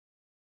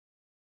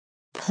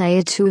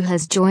Player 2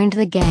 has joined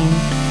the game.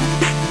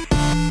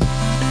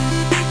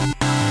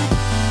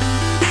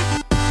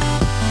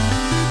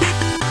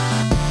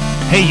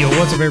 Hey, yo,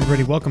 what's up,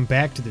 everybody? Welcome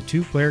back to the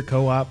Two Player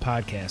Co-op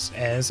Podcast.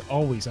 As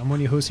always, I'm one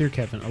of your hosts here,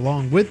 Kevin,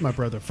 along with my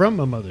brother from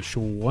my mother,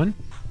 Sean.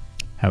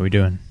 How we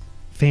doing?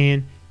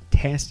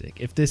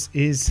 Fantastic. If this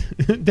is...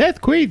 that's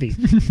crazy.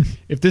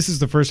 If this is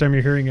the first time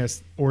you're hearing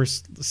us or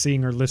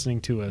seeing or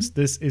listening to us,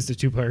 this is the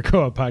Two Player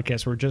Co-op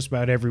Podcast, where just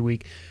about every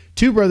week,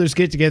 two brothers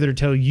get together to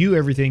tell you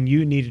everything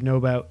you need to know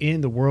about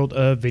in the world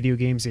of video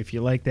games. If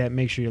you like that,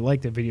 make sure you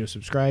like the video,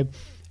 subscribe,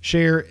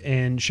 share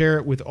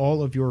it with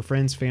all of your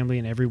friends, family,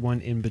 and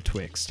everyone in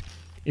betwixt.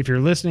 If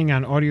you're listening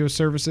on audio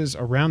services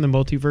around the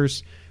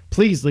multiverse,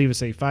 please leave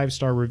us a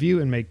 5-star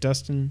review and make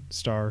Dustin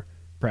Starr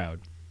proud.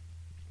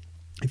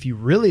 If you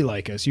really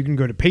like us, you can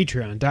go to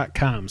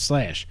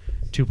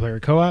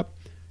patreon.com/2playercoop,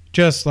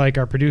 just like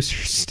our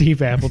producers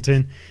Steve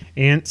Appleton,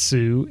 Aunt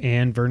Sue,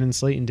 and Vernon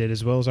Slayton did,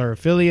 as well as our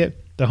affiliate,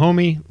 the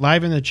homie,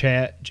 live in the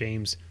chat,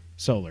 James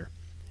Solar.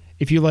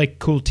 If you like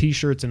cool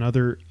t-shirts and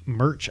other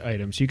merch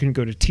items, you can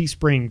go to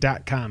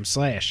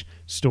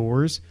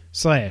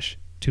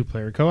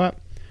teespring.com/stores/2playercoop,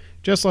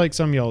 just like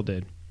some of y'all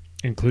did,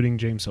 including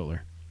James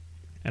Solar.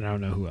 And I don't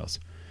know who else.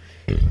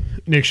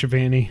 Nick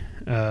Schiavone.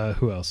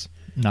 Who else?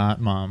 Not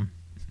Mom.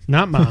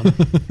 Not Mom.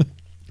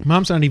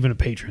 Mom's not even a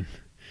patron.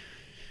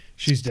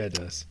 She's dead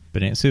to us.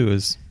 But Aunt Sue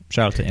is...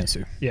 Shout out to Aunt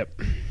Sue. Yep.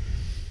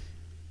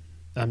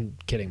 I'm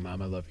kidding,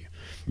 Mom. I love you.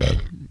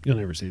 You'll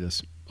never see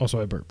this.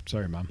 Also, I burped.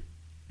 Sorry, Mom.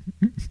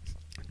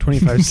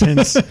 25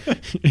 cents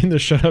in the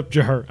shut up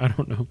jar. I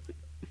don't know.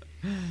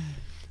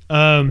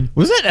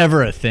 Was that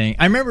ever a thing?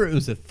 I remember it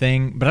was a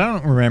thing, but I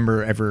don't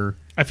remember ever...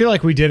 I feel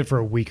like we did it for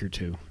a week or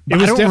two.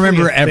 I don't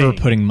remember ever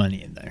putting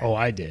money in there. Oh,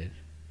 I did.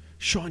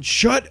 Sean,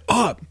 shut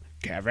up,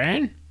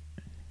 Kevin.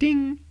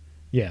 Ding.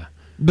 Yeah.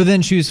 But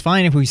then she was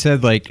fine if we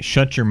said, like,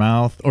 shut your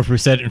mouth, or if we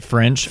said it in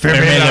French.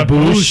 Fermez la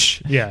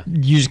bouche. Yeah.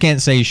 You just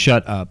can't say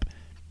shut up.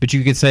 But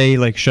you could say,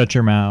 like, shut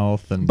your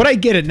mouth. But I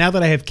get it. Now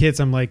that I have kids,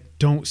 I'm like,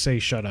 don't say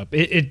shut up.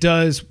 It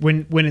does.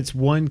 When it's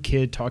one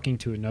kid talking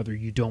to another,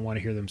 you don't want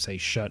to hear them say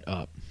shut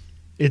up.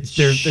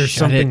 There's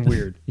something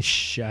weird.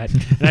 Shut.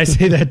 And I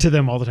say that to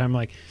them all the time. I'm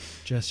like,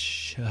 just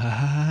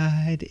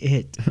shut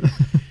it.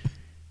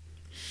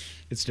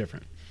 It's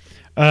different.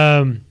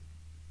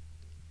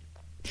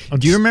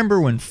 Do you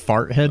remember when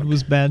Farthead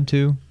was bad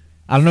too?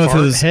 I don't know if it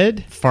was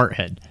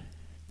Farthead.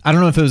 I don't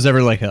know if it was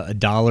ever like a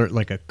dollar,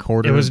 like a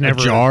quarter, it was never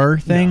a jar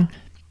thing. No.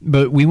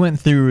 But we went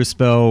through a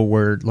spell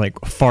where like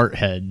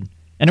Farthead,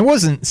 and it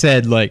wasn't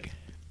said like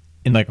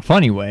in like a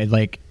funny way.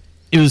 Like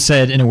it was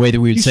said in a way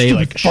that we would say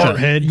like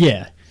Farthead.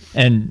 Yeah,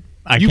 and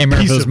I can't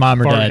remember if it was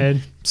Mom or Farthead.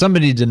 Dad.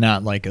 Somebody did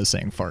not like us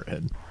saying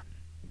Farthead.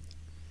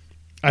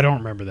 I don't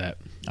remember that.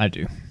 I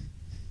do.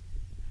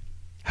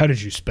 How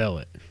did you spell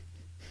it?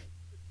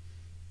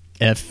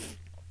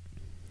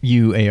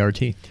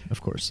 F-U-A-R-T, of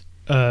course.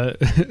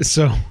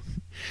 So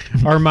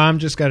our mom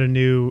just got a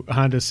new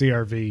Honda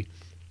CR-V,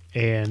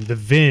 and the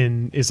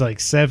VIN is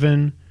like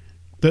 7.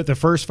 The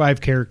first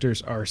 5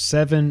 characters are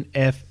 7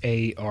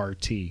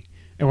 F-A-R-T.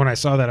 And when I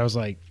saw that, I was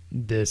like,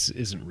 this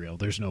isn't real.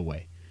 There's no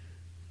way.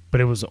 But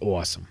it was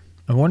awesome.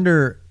 I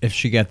wonder if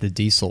she got the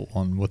diesel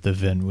one, what the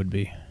VIN would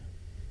be.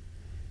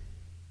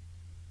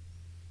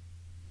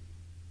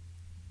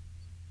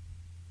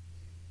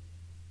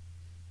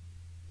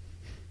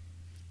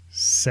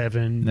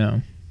 7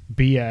 No.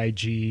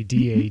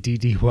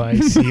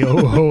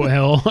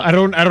 BIGDADDYCOOL. I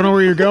don't know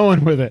where you're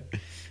going with it.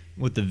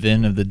 What the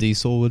VIN of the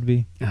diesel would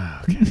be?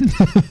 Oh, okay.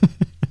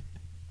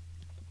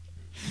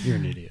 You're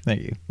an idiot.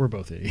 Thank you. We're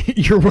both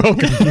idiots. You're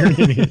welcome. You're an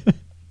idiot.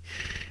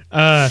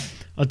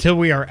 Until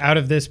we are out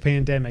of this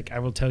pandemic, I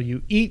will tell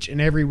you each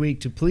and every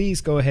week to please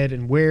go ahead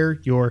and wear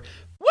your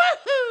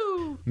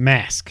woohoo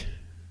mask.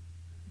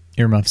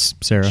 Earmuffs,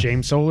 Sarah.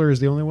 James Solar is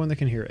the only one that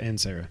can hear it,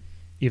 and Sarah,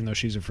 even though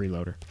she's a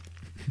freeloader.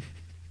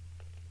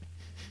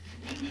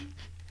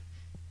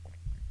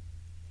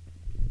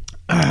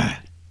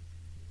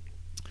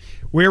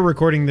 We're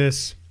recording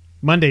this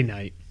Monday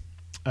night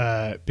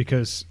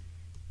because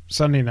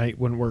Sunday night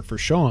wouldn't work for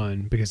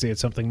Sean because he had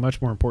something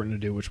much more important to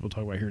do, which we'll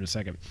talk about here in a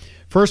second.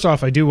 First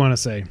off, I do want to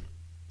say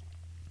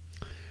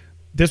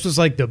this was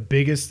like the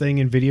biggest thing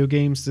in video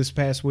games this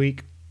past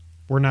week.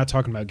 We're not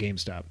talking about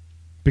GameStop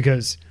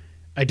because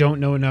I don't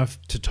know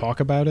enough to talk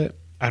about it.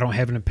 I don't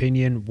have an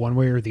opinion one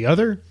way or the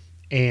other,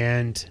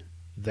 and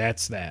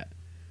that's that.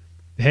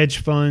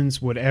 Hedge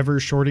funds, whatever,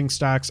 shorting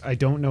stocks, I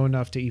don't know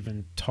enough to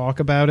even talk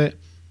about it.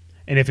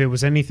 And if it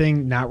was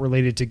anything not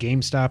related to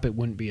GameStop, it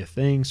wouldn't be a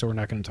thing, so we're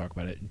not going to talk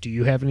about it. Do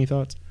you have any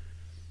thoughts?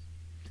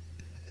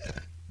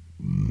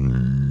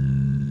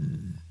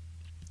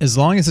 As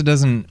long as it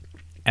doesn't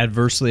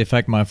adversely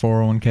affect my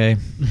 401k,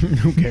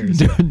 who cares?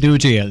 do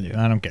what you got to do.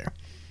 I don't care.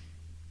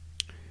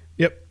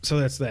 Yep, so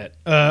that's that.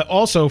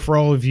 Also, for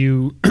all of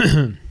you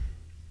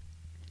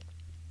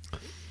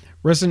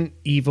Resident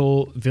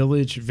Evil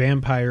Village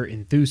vampire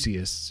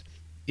enthusiasts,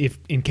 if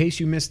in case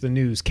you missed the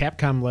news,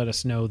 Capcom let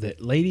us know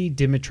that Lady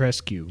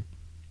Dimitrescu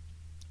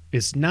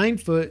is 9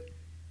 foot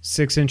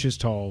 6 inches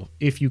tall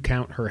if you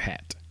count her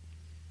hat.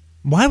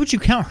 Why would you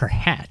count her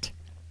hat?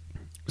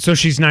 So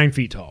she's 9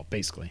 feet tall,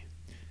 basically.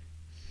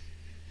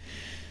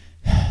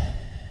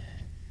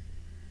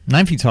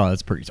 9 feet tall,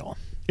 that's pretty tall.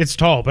 It's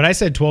tall, but I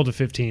said 12 to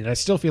 15. I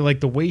still feel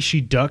like the way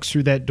she ducks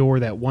through that door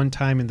that one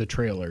time in the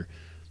trailer,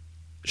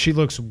 she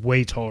looks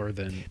way taller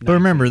than... But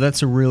remember,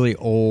 that's a really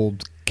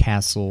old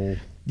castle.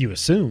 You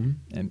assume.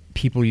 And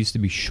people used to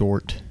be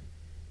short.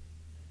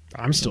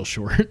 I'm still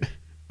short.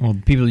 Well,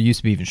 people used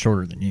to be even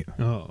shorter than you.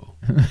 Oh.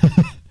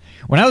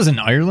 When I was in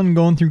Ireland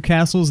going through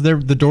castles, the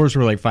doors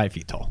were like 5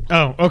 feet tall.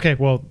 Oh, okay.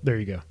 Well, there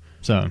you go.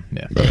 So,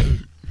 yeah.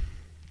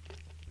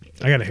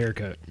 I got a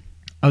haircut.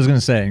 I was going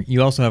to say,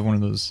 you also have one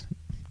of those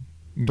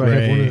Do I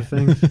have one of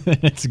the things?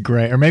 It's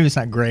gray. Or maybe it's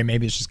not gray.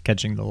 Maybe it's just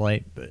catching the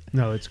light, but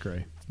No, it's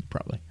gray.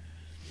 probably.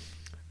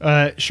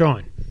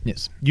 Sean,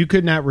 Yes. you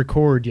could not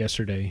record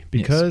yesterday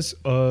because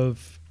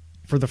of,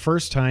 for the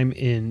first time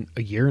in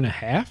a year and a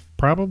half,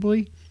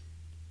 probably.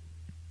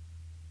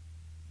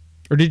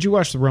 Or did you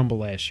watch the Rumble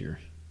last year?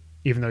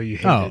 Even though you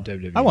hated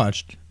WWE. I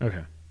watched.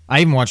 Okay.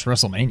 I even watched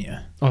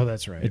WrestleMania. Oh,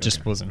 that's right. It just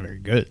Okay. wasn't very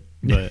good.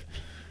 But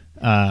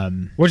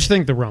What'd you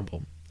think of the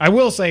Rumble? I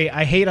will say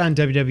I hate on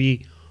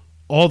WWE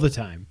all the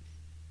time,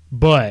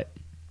 but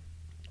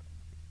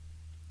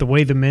the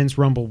way the men's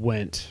Rumble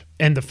went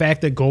and the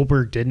fact that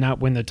Goldberg did not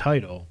win the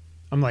title,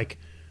 I'm like,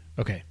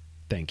 okay,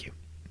 thank you.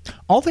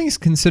 all things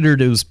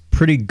considered, it was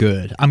pretty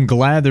good. I'm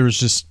glad there was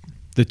just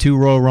the 2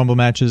 Royal Rumble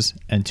matches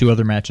and 2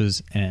 other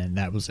matches, and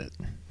that was it.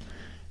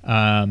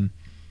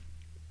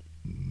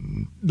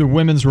 The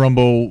women's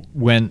Rumble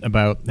went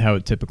about how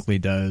it typically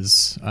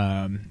does.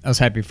 I was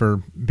happy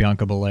for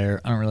Bianca Belair.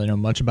 I don't really know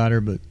much about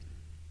her, but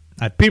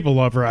People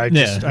love her. I've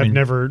mean,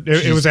 never.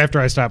 It was after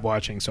I stopped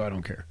watching, so I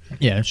don't care.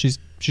 yeah, she's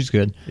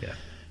good. Yeah.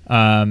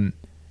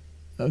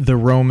 The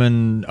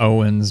Roman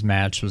Owens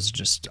match was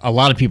just, a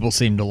lot of people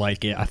seemed to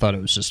like it. I thought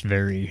it was just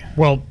very...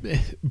 Well,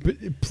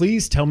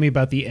 please tell me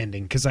about the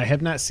ending because I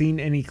have not seen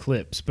any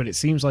clips, but it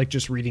seems like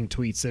just reading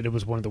tweets that it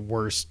was one of the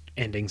worst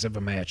endings of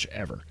a match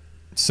ever.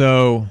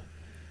 So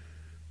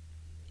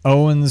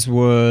Owens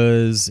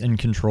was in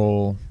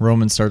control.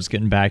 Roman starts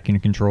getting back in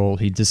control.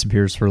 He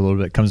disappears for a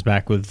little bit, comes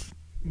back with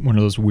one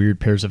of those weird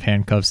pairs of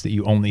handcuffs that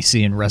you only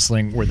see in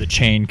wrestling where the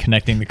chain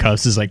connecting the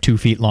cuffs is like 2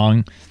 feet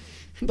long.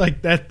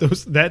 Like that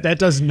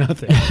does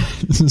nothing.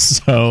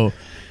 So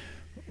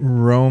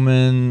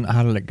Roman,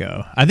 how did it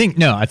go? I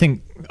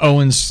think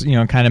Owens,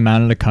 kind of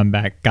mounted a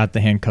comeback, got the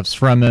handcuffs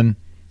from him,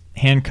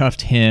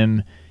 handcuffed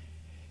him.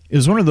 It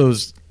was one of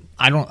those,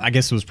 I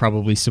guess it was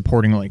probably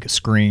supporting like a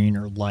screen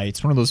or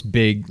lights, one of those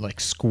big like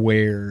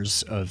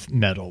squares of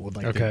metal with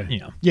like,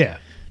 Okay. Yeah.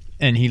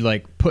 and he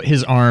like put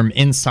his arm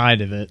inside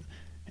of it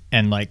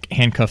and like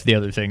handcuffed the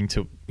other thing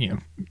to,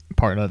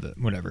 part of it,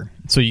 whatever.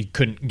 So you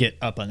couldn't get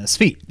up on his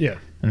feet. Yeah.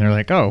 And they're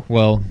like, oh,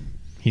 well,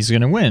 he's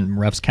going to win.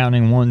 Ref's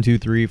counting 1, 2,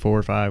 3,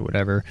 4, 5,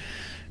 whatever.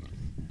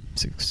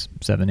 6,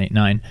 7, 8,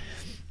 9.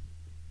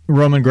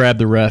 Roman grabbed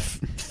the ref,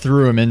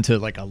 threw him into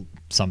like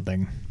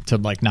something to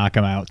like knock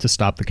him out to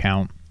stop the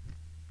count.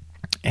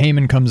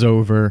 Heyman comes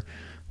over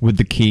with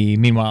the key.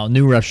 Meanwhile,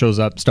 new ref shows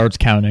up, starts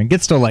counting,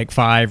 gets to like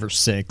 5 or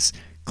 6.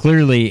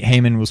 Clearly,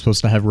 Heyman was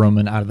supposed to have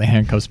Roman out of the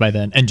handcuffs by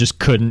then and just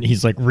couldn't.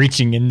 He's like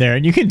reaching in there,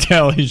 and you can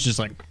tell he's just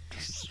like,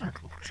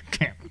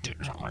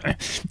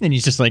 and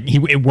he's just like,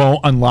 it won't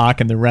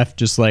unlock, and the ref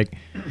just like,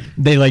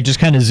 they like just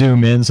kind of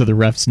zoom in, so the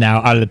ref's now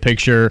out of the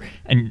picture,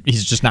 and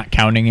he's just not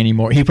counting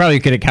anymore. He probably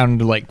could have counted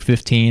to like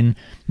 15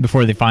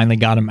 before they finally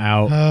got him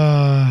out,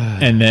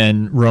 and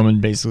then Roman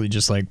basically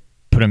just like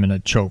put him in a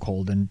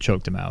chokehold and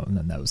choked him out, and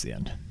then that was the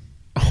end.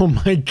 Oh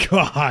my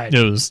God.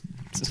 It was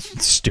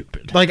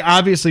stupid. Like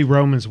obviously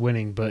Roman's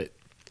winning, but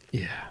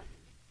yeah.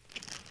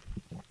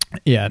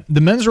 Yeah,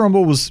 the men's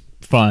rumble was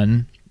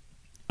fun.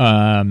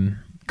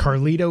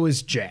 Carlito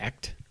is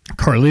jacked.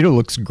 Carlito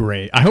looks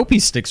great. I hope he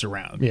sticks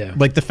around. Yeah.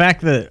 Like the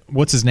fact that,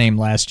 what's his name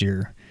last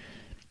year?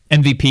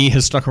 MVP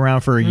has stuck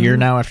around for a year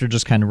now after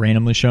just kind of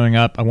randomly showing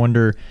up. I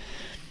wonder,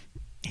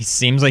 he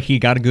seems like he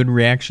got a good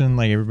reaction.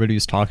 Like everybody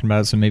was talking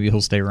about it, so maybe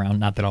he'll stay around.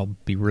 Not that I'll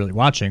be really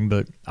watching,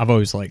 but I've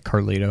always liked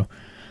Carlito.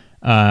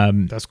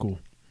 That's cool.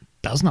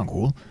 That's not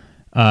cool.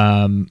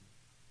 When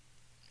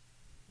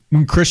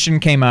Christian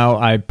came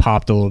out, I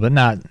popped a little bit.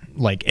 Not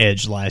like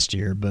Edge last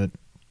year, but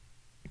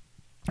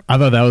I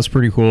thought that was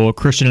pretty cool.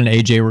 Christian and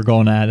AJ were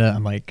going at it.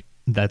 I'm like,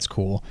 that's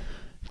cool.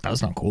 That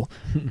was not cool.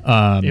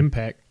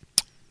 Impact.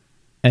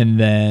 And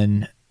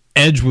then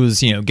Edge was,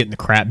 getting the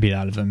crap beat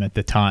out of him at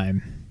the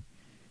time.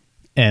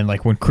 And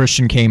like when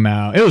Christian came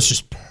out, it was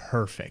just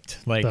perfect.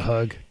 Like The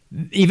hug.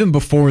 even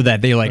before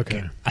that, they like,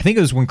 Okay. I think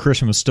it was when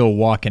Christian was still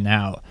walking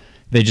out.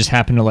 They just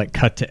happened to like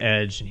cut to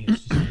Edge, and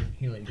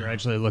he like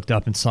gradually looked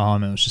up and saw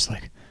him, and it was just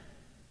like,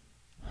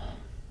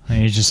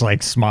 and he just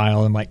like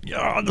smiled and like,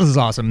 oh, this is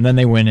awesome. And then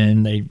they went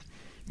in, they,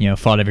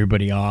 fought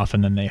everybody off,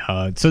 and then they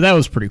hugged. So that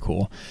was pretty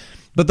cool.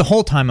 But the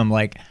whole time I'm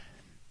like,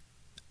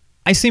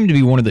 I seem to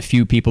be one of the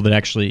few people that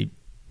actually,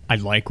 I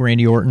like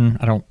Randy Orton.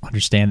 I don't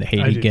understand the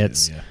hate he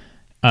gets.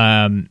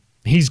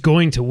 He's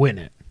going to win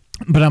it.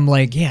 But I'm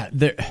like, yeah,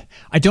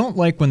 I don't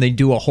like when they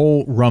do a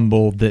whole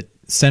Rumble that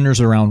centers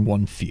around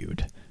one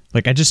feud.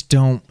 Like, I just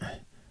don't.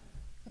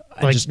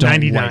 Like just don't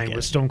 99 like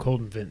with Stone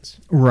Cold and Vince.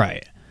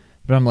 Right.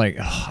 But I'm like,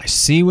 I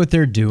see what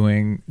they're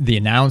doing. The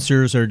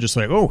announcers are just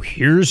like, oh,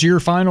 here's your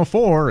final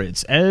four.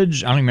 It's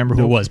Edge. I don't remember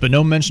who it was, but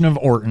no mention of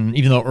Orton,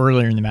 even though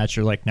earlier in the match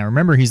you're like, now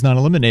remember, he's not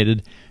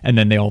eliminated. And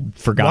then they all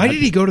forgot. Why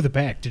did he go to the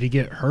back? Did he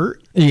get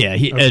hurt? Yeah,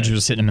 Edge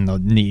was hitting him in the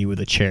knee with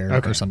a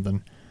chair or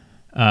something.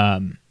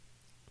 To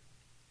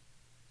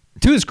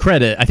his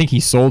credit, I think he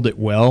sold it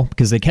well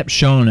because they kept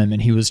showing him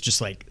and he was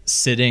just like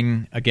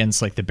sitting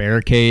against like the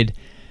barricade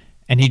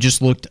and he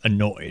just looked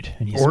annoyed.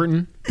 And he's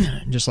Orton?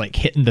 Just like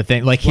hitting the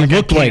thing. Like he looked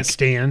I can't like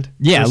stand.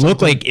 Yeah, it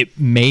looked like it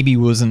maybe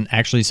wasn't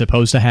actually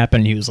supposed to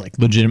happen. And he was like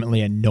legitimately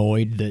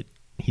annoyed that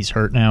he's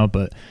hurt now.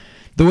 But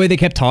the way they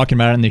kept talking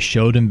about it and they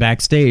showed him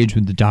backstage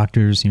with the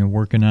doctors,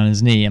 working on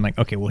his knee. I'm like,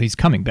 okay, well, he's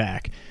coming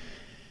back.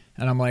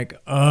 And I'm like,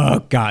 oh,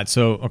 God.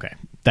 So, okay,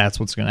 that's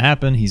what's going to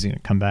happen. He's going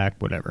to come back,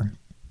 whatever.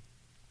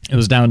 It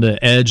was down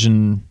to Edge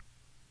and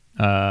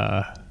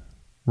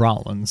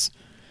Rollins.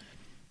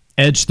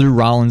 Edge threw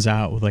Rollins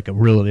out with like a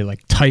really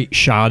like tight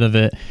shot of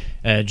it.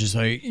 Edge is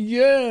like,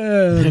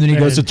 yeah. And then he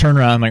goes to turn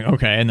around. I'm like,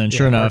 okay. And then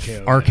sure enough,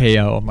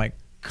 RKO. I'm like,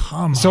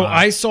 come on. So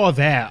I saw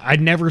that. I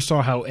never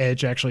saw how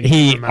Edge actually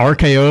He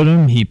RKO'd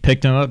him. He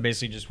picked him up,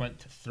 basically just went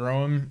to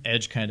throw him.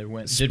 Edge kind of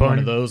did one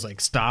of those, like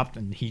stopped,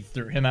 and he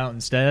threw him out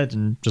instead.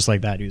 And just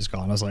like that, he was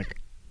gone. I was like,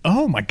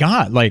 oh my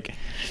God. Like,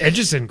 Edge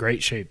is in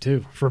great shape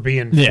too for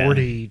being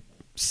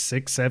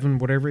 46, 7,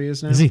 whatever he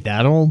is now. Is he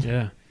that old?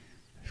 Yeah.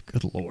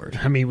 Good Lord.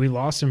 I mean, we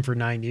lost him for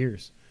 9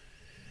 years.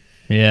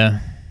 Yeah.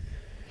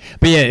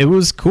 But yeah, it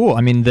was cool.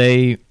 I mean,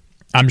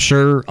 I'm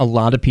sure a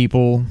lot of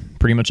people,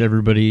 pretty much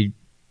everybody,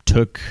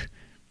 took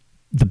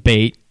the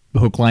bait,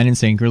 hook, line, and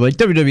sinker. Like,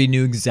 WWE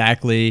knew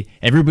exactly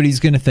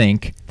everybody's going to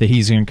think that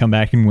he's going to come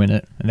back and win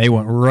it. And they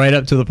went right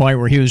up to the point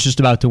where he was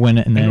just about to win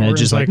it. And then it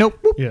just like, nope,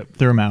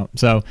 threw him out.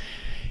 So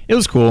it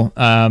was cool.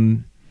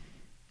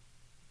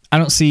 I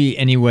don't see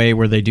any way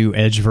where they do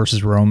Edge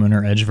versus Roman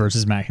or Edge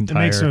versus McIntyre. It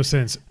makes no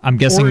sense. I'm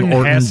guessing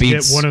Orton has to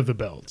beats get one of the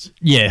belts.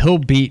 Yeah, he'll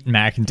beat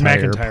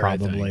McIntyre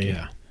probably. I think,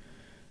 yeah.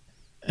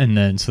 And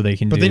then so they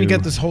can But then you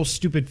got this whole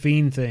stupid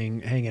Fiend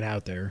thing hanging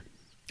out there.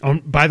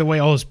 By the way,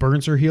 all his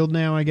burns are healed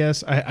now, I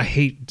guess. I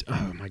hate...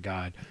 Oh, my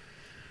God.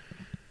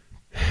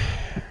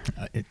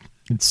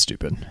 It's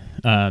stupid.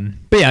 But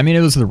yeah, I mean,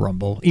 it was the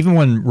Rumble. Even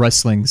when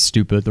wrestling's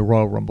stupid, the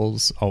Royal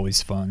Rumble's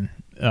always fun.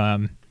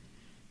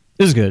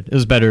 It was good. It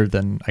was better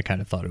than I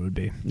kind of thought it would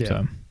be. Yeah.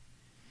 So.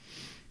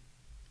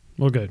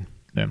 Well, good.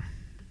 Yeah.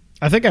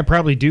 I think I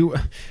probably do.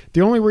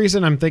 The only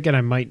reason I'm thinking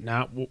I might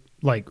not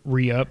like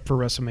re-up for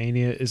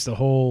WrestleMania is the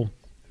whole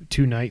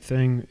 2-night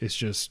thing is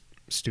just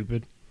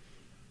stupid.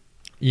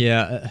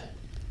 Yeah.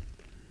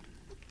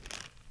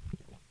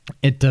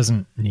 It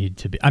doesn't need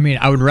to be. I mean,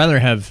 I would rather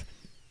have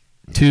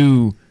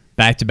 2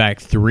 back-to-back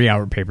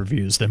 3-hour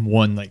pay-per-views than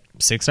 1 like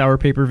 6-hour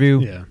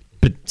pay-per-view. Yeah.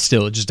 But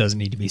still, it just doesn't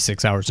need to be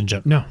 6 hours in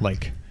general. No.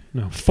 Like,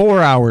 no.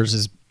 4 hours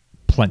is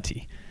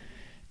plenty.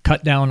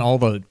 Cut down all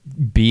the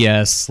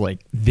BS,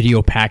 like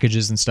video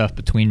packages and stuff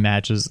between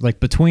matches. Like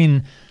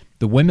between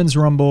the Women's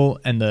Rumble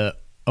and the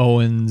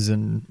Owens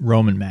and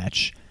Roman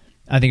match,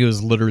 I think it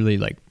was literally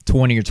like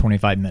 20 or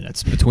 25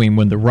 minutes between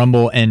when the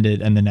Rumble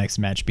ended and the next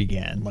match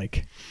began.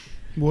 Like,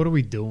 what are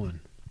we doing?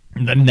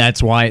 And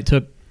that's why it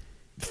took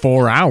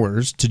 4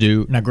 hours to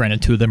do. Now,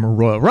 granted, 2 of them are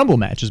Royal Rumble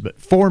matches, but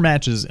 4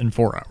 matches in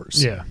 4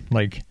 hours. Yeah.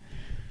 Like,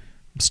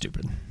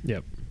 stupid.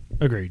 Yep.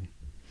 Agreed.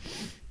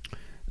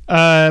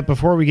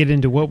 Before we get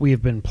into what we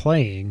have been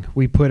playing,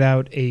 we put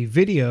out a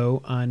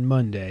video on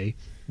Monday,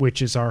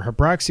 which is our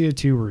Habroxia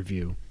 2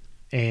 review.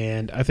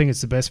 And I think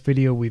it's the best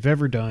video we've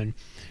ever done.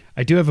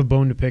 I do have a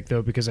bone to pick,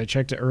 though, because I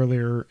checked it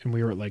earlier, and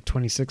we were at like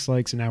 26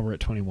 likes, and now we're at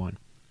 21.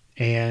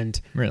 And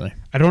really,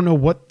 I don't know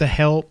what the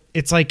hell.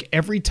 It's like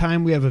every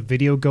time we have a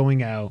video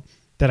going out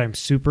that I'm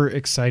super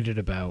excited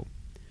about,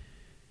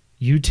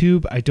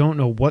 YouTube, I don't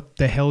know what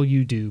the hell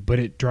you do, but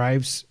it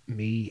drives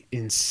me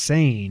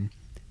insane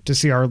to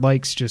see our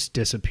likes just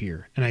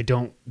disappear. And I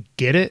don't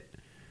get it.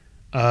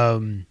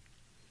 But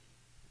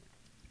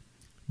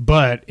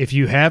if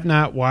you have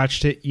not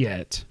watched it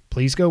yet,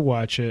 please go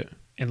watch it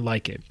and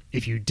like it.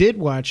 If you did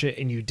watch it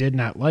and you did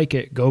not like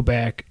it, go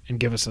back and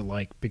give us a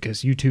like,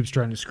 because YouTube's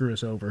trying to screw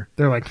us over.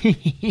 They're like,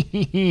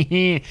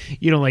 you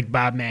don't like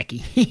Bob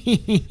Mackey.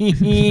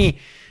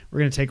 We're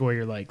going to take away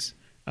your likes.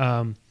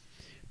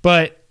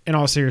 But in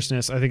all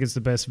seriousness, I think it's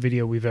the best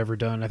video we've ever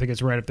done. I think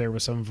it's right up there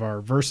with some of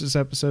our Versus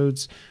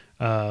episodes.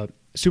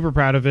 Super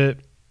proud of it.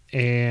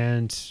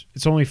 And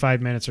it's only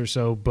 5 minutes or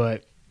so,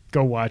 but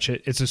go watch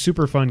it. It's a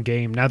super fun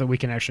game now that we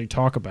can actually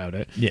talk about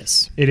it.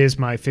 Yes. It is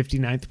my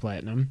 59th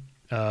platinum.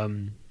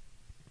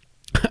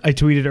 I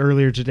tweeted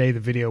earlier today the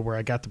video where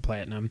I got the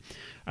platinum.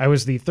 I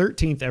was the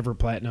 13th ever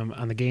platinum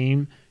on the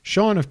game.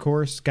 Sean, of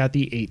course, got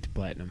the 8th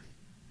platinum.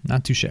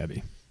 Not too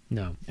shabby.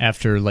 No.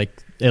 After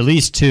like at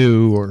least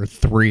 2 or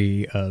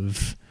 3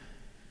 of...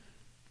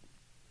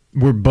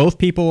 Were both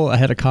people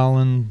ahead of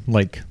Colin,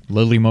 like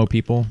Lily Mo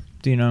people?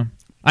 Do you know?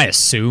 I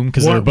assume,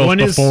 because they're both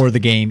before the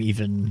game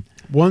even.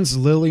 One's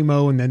Lily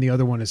Mo, and then the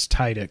other one is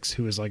Tidix,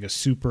 who is like a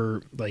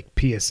super like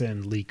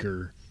PSN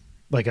leaker,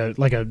 like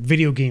a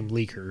video game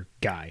leaker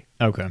guy.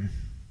 Okay.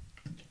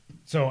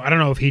 So I don't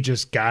know if he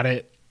just got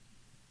it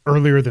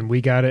earlier than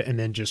we got it and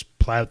then just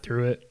plowed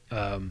through it.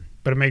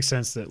 But it makes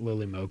sense that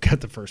Lily Mo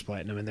got the first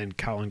platinum and then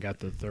Colin got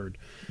the third.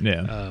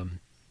 Yeah.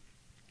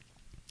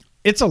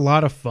 It's a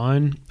lot of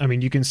fun. I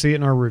mean, you can see it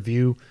in our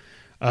review.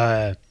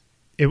 It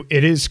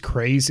is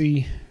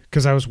crazy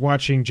because I was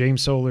watching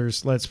James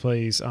Solar's Let's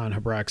Plays on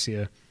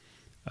Habraxia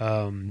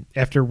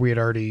after we had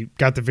already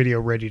got the video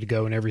ready to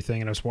go and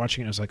everything, and I was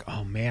watching it, and I was like,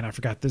 oh man, I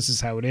forgot this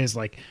is how it is.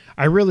 Like,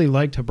 I really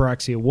liked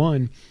Habraxia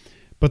 1,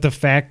 but the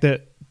fact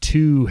that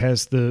 2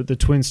 has the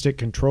twin stick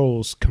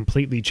controls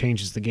completely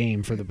changes the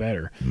game for the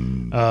better.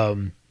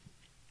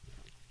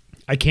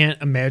 I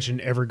can't imagine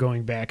ever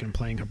going back and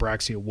playing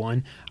Habraxia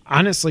 1.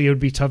 Honestly, it would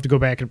be tough to go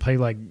back and play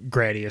like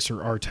Gradius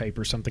or R-Type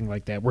or something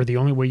like that, where the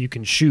only way you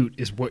can shoot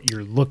is what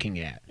you're looking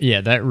at.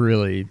 Yeah, that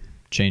really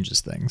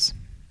changes things.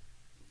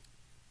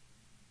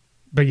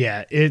 But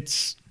yeah,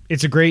 it's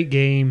a great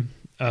game.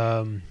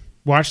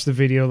 Watch the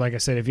video, like I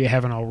said, if you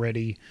haven't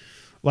already.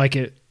 Like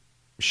it,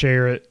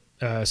 share it,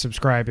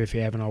 subscribe if you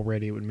haven't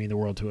already. It would mean the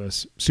world to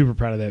us. Super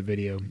proud of that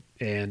video.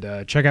 And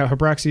check out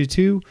Habraxia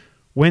 2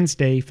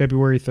 Wednesday,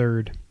 February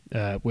 3rd.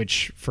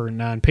 Which for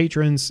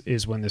non-patrons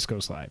is when this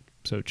goes live.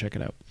 So check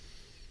it out.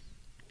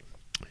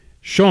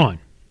 Sean.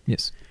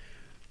 Yes.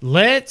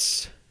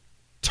 Let's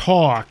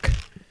talk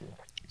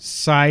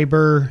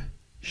Cyber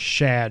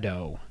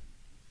Shadow.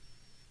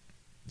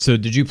 So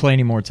did you play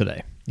any more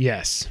today?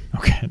 Yes.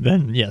 Okay,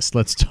 then yes,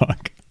 let's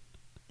talk.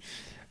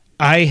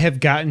 I have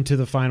gotten to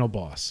the final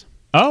boss.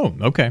 Oh,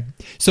 okay.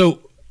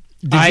 So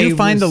did you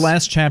find the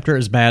last chapter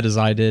as bad as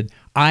I did?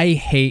 I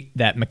hate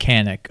that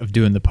mechanic of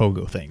doing the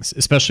pogo things,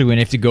 especially when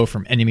you have to go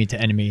from enemy to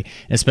enemy,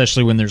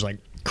 especially when there's like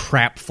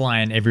crap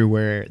flying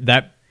everywhere.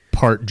 That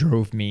part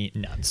drove me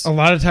nuts. A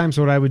lot of times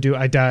what I would do,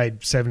 I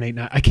died 7, 8,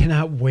 9. I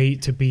cannot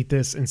wait to beat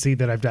this and see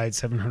that I've died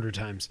 700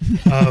 times.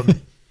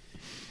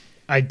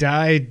 I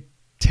died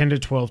 10 to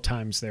 12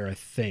 times there, I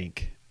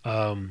think.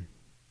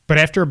 But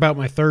after about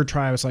my third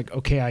try, I was like,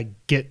 okay, I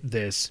get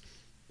this.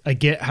 I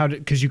get how to,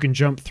 because you can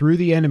jump through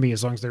the enemy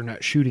as long as they're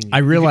not shooting you. I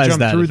realized you can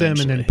jump that through them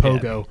and then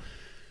pogo. Yeah.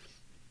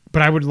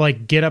 But I would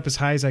like get up as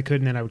high as I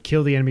could, and then I would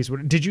kill the enemies.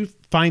 Did you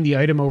find the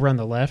item over on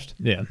the left?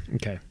 Yeah.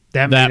 Okay.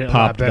 That made it a lot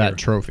popped better. that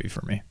trophy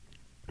for me.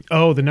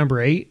 Oh, the number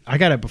 8? I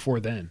got it before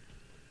then.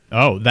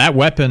 Oh, that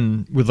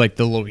weapon with like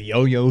the little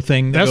yo-yo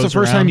thing. That's the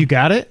first time you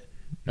got it?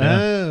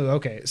 Yeah. Oh,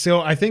 okay. So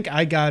I think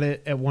I got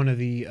it at one of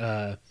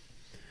the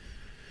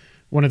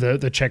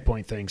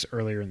checkpoint things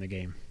earlier in the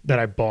game that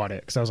I bought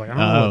it because I was like, I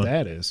don't know what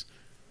that is.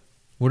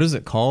 What is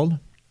it called?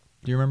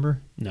 Do you remember?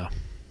 No.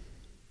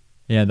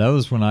 Yeah, that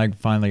was when I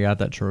finally got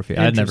that trophy.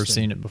 I had never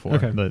seen it before,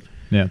 Okay. but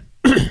yeah.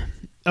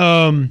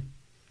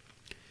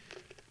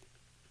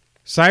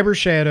 Cyber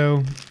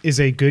Shadow is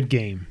a good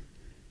game.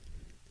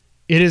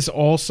 It is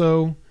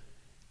also,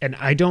 and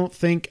I don't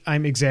think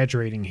I'm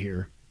exaggerating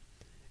here,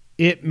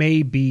 it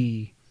may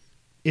be,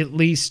 at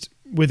least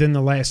within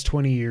the last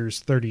 20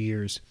 years, 30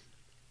 years,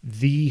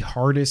 the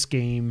hardest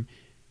game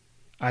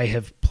I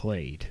have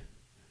played.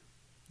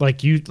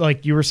 Like you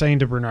were saying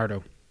to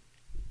Bernardo,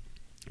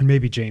 and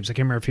maybe James, I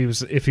can't remember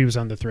if he was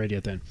on the thread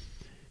yet then.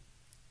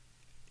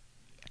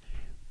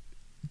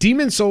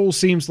 Demon Souls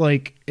seems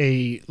like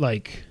it's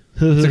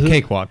a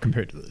cakewalk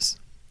compared to this.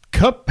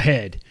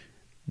 Cuphead,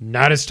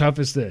 not as tough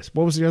as this.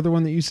 What was the other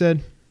one that you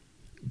said?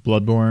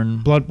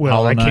 Bloodborne.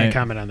 Well, I can't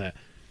comment on that.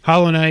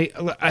 Hollow Knight.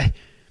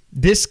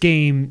 This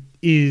game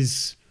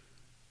is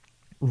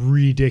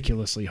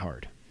ridiculously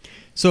hard.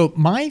 So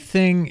my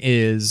thing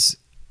is,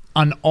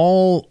 on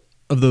all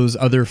of those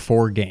other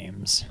 4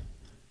 games,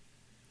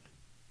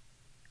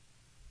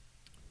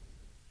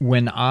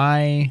 when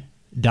I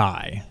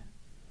die,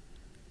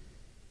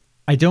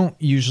 I don't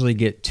usually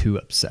get too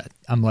upset.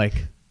 I'm like,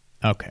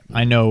 okay,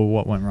 I know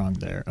what went wrong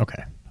there.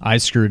 Okay, I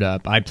screwed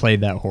up. I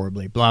played that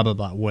horribly. Blah, blah,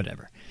 blah,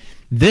 whatever.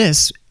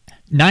 This,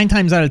 9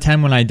 times out of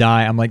 10 when I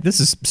die, I'm like, this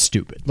is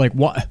stupid. Like,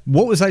 what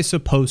was I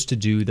supposed to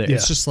do there? Yeah.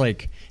 It's just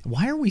like,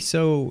 why are we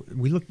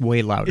look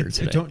way louder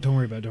today. Don't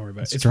worry about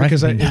it. It's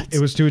because it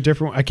was to a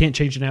different one. I can't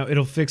change it now.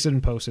 It'll fix it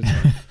in post. It's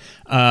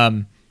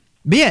fine.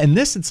 But yeah, in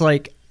this, it's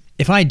like,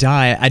 if I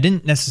die, I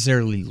didn't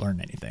necessarily learn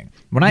anything.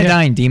 When I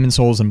die in Demon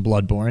Souls and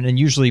Bloodborne, and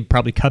usually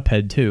probably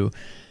Cuphead too,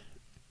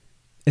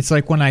 it's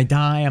like when I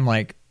die, I'm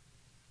like,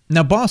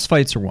 now boss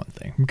fights are one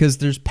thing because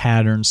there's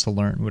patterns to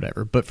learn,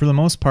 whatever. But for the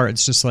most part,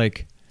 it's just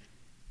like,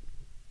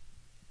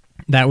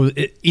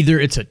 either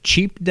it's a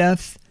cheap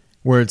death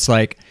where it's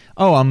like,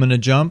 oh, I'm going to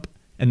jump,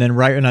 and then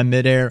right when I'm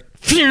midair,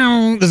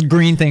 this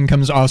green thing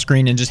comes off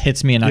screen and just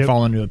hits me and I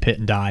fall into a pit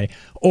and die.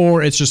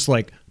 Or it's just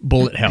like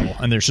bullet hell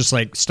and there's just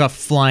like stuff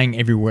flying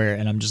everywhere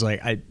and I'm just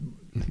like,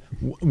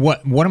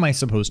 what am I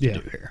supposed to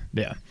do here?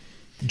 Yeah.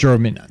 Drove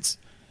me nuts.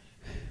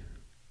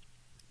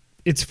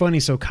 It's funny.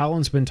 So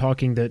Colin's been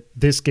talking that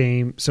this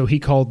game, so he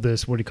called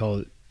this, what do you call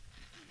it?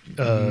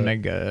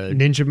 Mega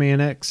Ninja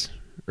Man X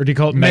Or do you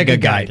call it Mega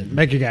Mega Gaiden? Gaiden.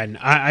 Mega Gaiden.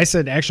 I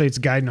said actually it's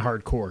Gaiden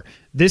Hardcore.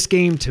 This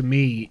game to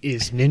me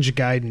is Ninja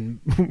Gaiden.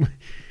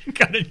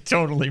 Got it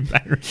totally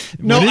better.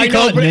 No, What did I you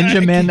call know, it? but Ninja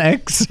I- Man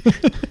X.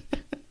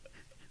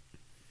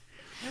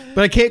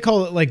 But I can't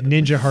call it like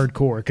Ninja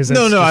Hardcore because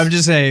No, I'm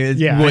just saying.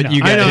 Yeah, I what know.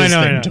 you I got know, his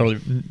I thing know.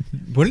 totally.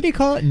 What did he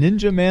call it?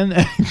 Ninja Man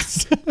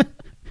X.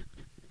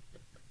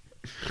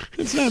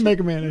 It's not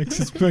Mega Man X.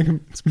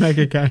 It's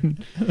Mega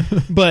Gaiden.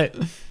 But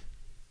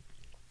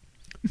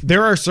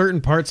there are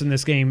certain parts in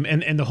this game,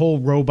 and the whole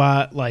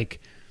robot like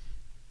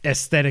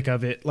aesthetic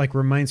of it like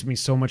reminds me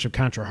so much of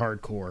Contra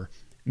Hardcore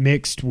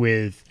mixed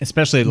with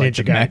Especially like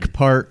Ninja the mech Gaiden.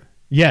 part.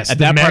 yes At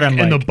the that part, mech I'm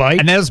and like, the bike.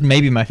 and that was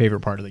maybe my favorite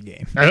part of the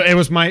game. It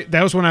was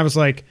that was when I was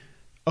like,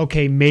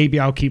 okay, maybe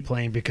I'll keep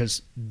playing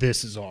because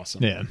this is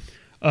awesome. Yeah.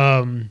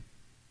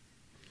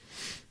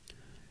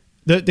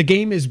 The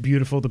game is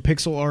beautiful. The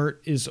pixel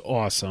art is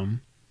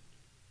awesome.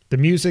 The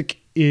music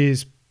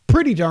is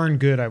pretty darn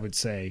good, I would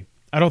say.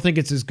 I don't think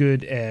it's as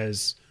good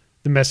as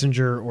The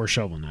Messenger or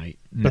Shovel Knight,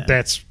 but No.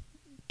 that's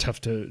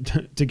tough to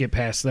get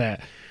past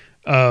that.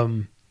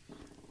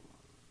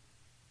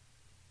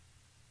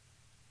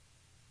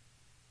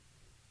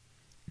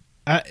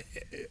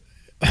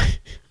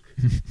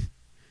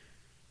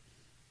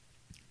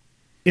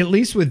 At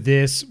least with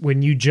this,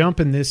 when you jump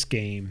in this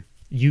game,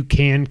 you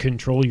can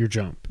control your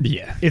jump.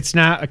 Yeah. It's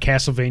not a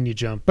Castlevania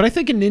jump, but I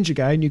think in Ninja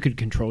Gaiden you could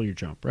control your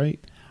jump, right?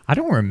 I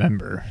don't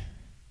remember.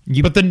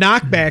 But the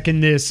knockback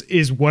in this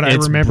is what I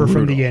It's remember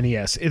from the brutal.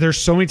 NES. There's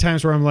so many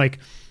times where I'm like,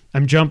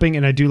 I'm jumping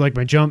and I do like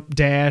my jump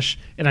dash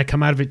and I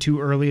come out of it too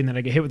early and then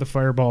I get hit with a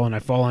fireball and I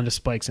fall onto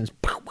spikes and it's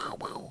pow, pow,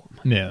 pow.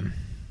 Yeah.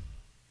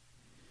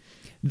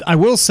 I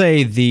will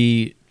say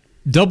the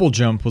double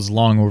jump was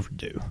long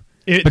overdue.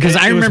 Because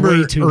I it was remember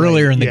way too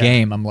earlier late. in the Yeah.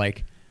 game, I'm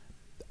like,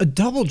 a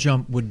double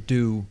jump would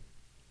do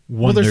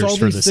Well, wonders there's all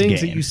for these this things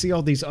game. that you see,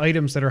 all these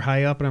items that are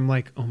high up, and I'm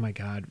like, oh my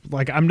god!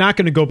 Like, I'm not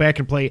going to go back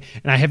and play,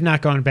 and I have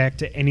not gone back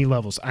to any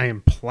levels. I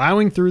am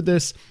plowing through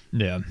this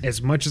Yeah.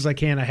 as much as I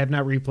can. I have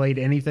not replayed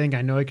anything.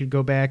 I know I could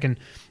go back and,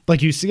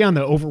 like, you see on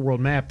the overworld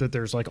map that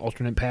there's like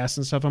alternate paths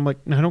and stuff. I'm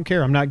like, no, I don't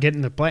care. I'm not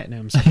getting the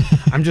platinums.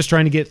 I'm just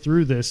trying to get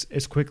through this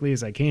as quickly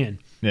as I can.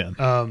 Yeah.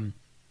 Um,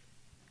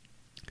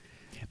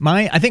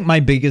 I think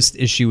my biggest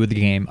issue with the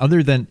game,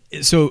 other than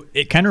so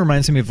it kind of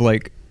reminds me of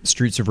like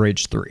Streets of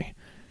Rage 3.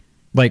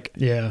 Like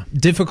yeah,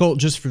 difficult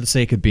just for the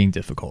sake of being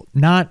difficult.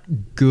 Not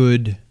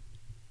good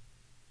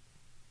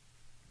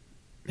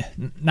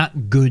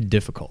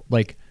difficult.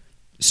 Like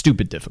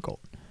stupid difficult.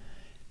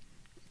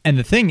 And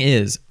the thing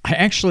is,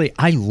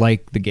 I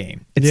like the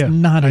game. It's Yeah,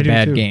 not I a do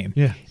bad too. game.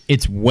 Yeah.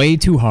 It's way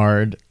too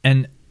hard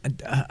and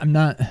I'm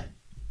not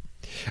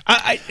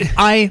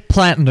I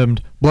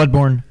platinumed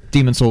Bloodborne,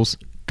 Demon Souls,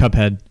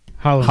 Cuphead,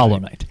 Hollow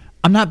Knight. Knight.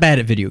 I'm not bad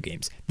at video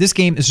games. This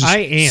game is just I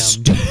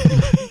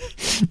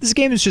am. this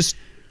game is just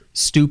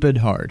stupid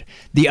hard.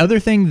 The other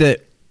thing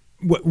that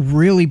what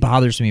really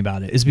bothers me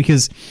about it is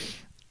because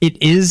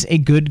it is a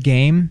good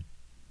game.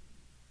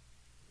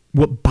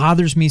 What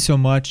bothers me so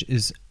much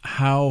is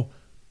how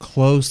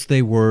close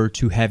they were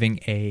to having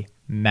a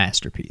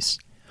masterpiece.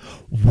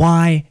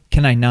 Why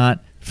can I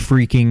not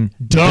freaking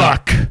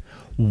duck?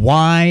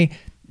 Why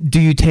do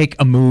you take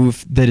a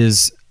move that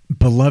is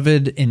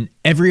beloved in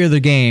every other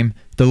game,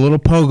 the little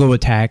pogo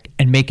attack,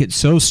 and make it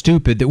so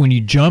stupid that when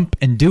you jump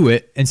and do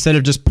it, instead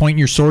of just pointing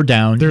your sword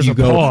down, There's you a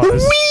go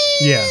pause.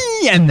 "Whee!" Yeah.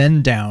 and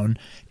then down.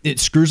 It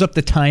screws up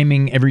the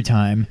timing every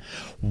time.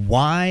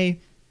 Why?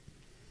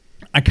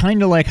 I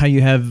kind of like how you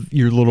have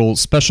your little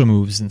special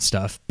moves and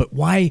stuff, but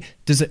why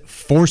does it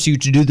force you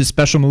to do the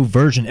special move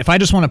version? If I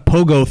just want to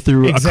pogo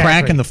through a crack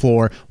Exactly. in the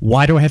floor,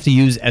 why do I have to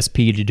use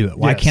SP to do it?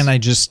 Why Yes. can't I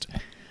just...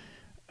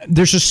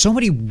 There's just so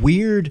many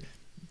weird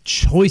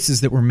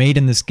choices that were made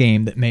in this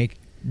game that make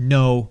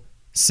no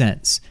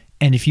sense.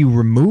 And if you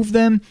remove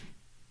them,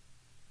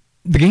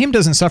 the game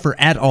doesn't suffer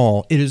at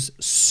all. It is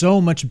so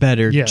much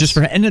better. Yes. Just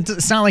for, and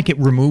it's not like it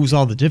removes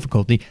all the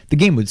difficulty. The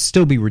game would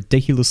still be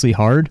ridiculously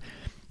hard.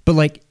 But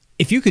like,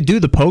 if you could do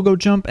the pogo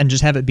jump and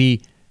just have it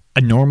be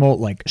a normal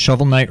like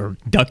Shovel Knight or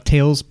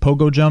DuckTales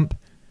pogo jump,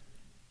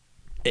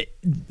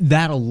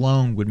 that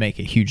alone would make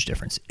a huge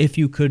difference. If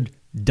you could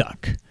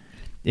duck,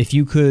 if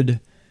you could,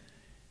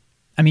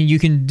 I mean, you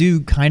can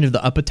do kind of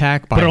the up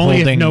attack by but only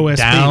if holding no SP.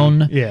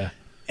 down. Yeah.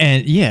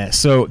 And yeah,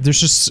 so there's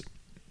just,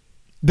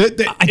 I it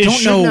don't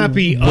should know not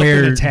be up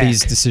where and attack.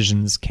 these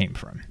decisions came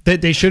from.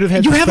 That they should have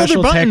had You the have other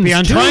special attack buttons,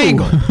 beyond too.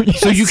 triangle,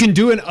 so Yes. you can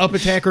do an up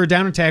attack or a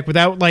down attack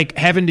without like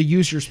having to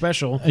use your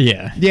special.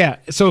 Yeah. Yeah.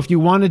 So if you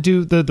want to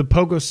do the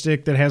pogo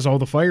stick that has all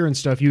the fire and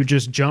stuff, you would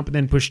just jump and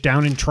then push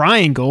down in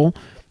triangle,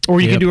 or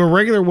you Yep. can do a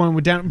regular one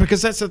with down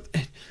because that's a.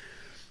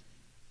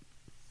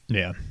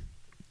 Yeah.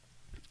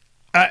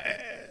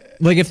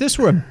 Like if this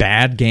were a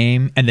bad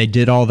game and they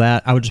did all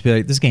that, I would just be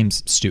like, this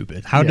game's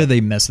stupid. How Yeah. did they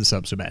mess this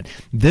up so bad?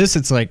 This,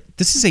 it's like,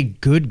 this is a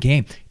good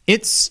game.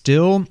 It's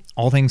still,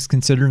 all things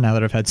considered, now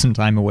that I've had some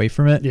time away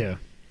from it, Yeah.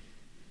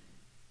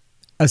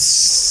 a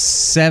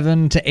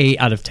 7 to 8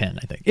 out of 10,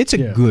 I think. It's a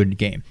Yeah. good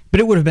game. But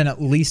it would have been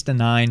at least a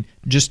 9.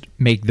 Just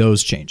make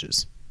those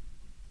changes.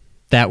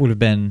 That would have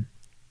been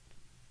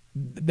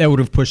that would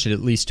have pushed it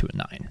at least to a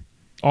 9.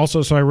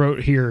 Also, so I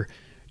wrote here,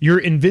 your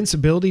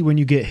invincibility when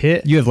you get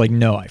hit, You have like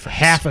no iframes.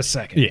 half a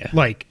second. Yeah.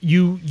 Like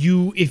you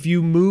if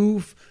you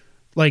move,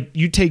 like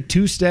you take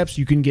 2 steps,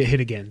 you can get hit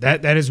again.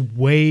 That is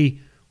way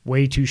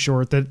too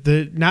short.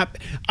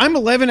 I'm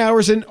 11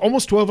 hours in,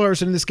 almost 12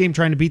 hours into this game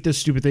trying to beat this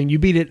stupid thing. You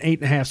beat it in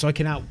 8.5, so I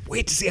cannot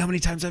wait to see how many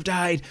times I've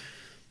died.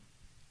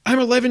 I'm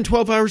 11,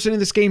 12 hours into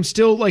this game,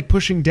 still like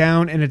pushing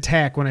down an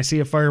attack when I see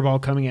a fireball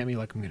coming at me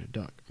like I'm going to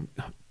duck.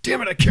 Oh,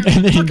 damn it, I can't.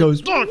 And then he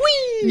goes, duck.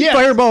 whee! Yes.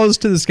 Fireballs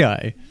to the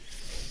sky.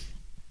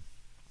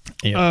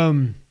 Yeah.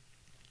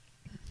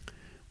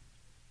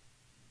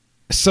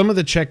 Some of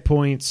the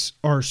checkpoints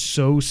are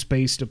so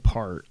spaced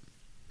apart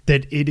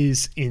that it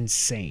is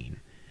insane.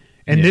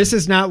 And this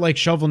is not like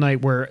Shovel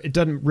Knight where it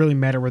doesn't really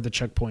matter where the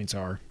checkpoints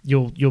are.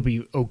 You'll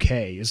be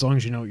okay as long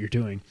as you know what you're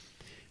doing.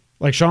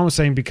 Like Sean was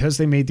saying, because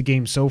they made the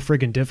game so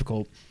friggin'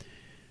 difficult,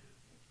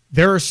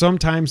 there are some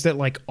times that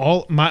like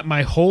all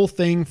my whole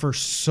thing for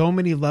so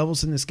many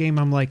levels in this game,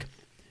 I'm like,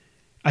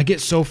 I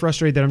get so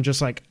frustrated that I'm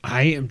just like,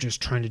 I am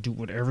just trying to do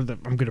whatever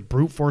I'm going to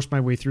brute force my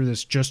way through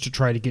this just to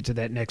try to get to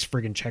that next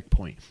friggin'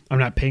 checkpoint. I'm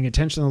not paying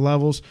attention to the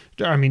levels,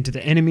 to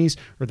the enemies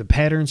or the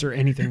patterns or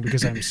anything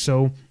because I'm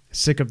so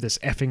sick of this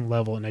effing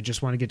level and I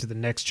just want to get to the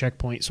next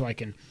checkpoint so I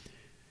can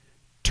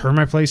turn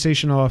my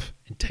PlayStation off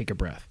and take a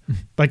breath.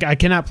 Like I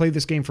cannot play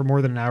this game for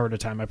more than an hour at a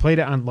time. I played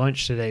it on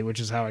lunch today, which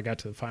is how I got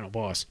to the final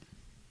boss.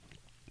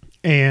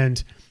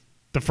 And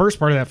the first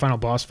part of that final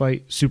boss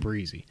fight, super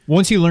easy.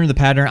 Once you learn the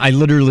pattern, I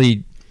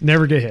literally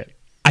never get hit.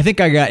 I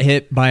think I got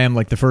hit by him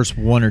like the first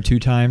 1 or 2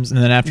 times,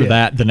 and then after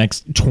that, the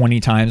next 20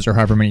 times or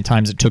however many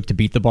times it took to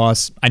beat the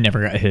boss, I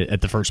never got hit at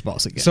the first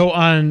boss again. So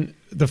on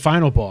the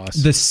final boss,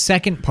 the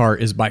second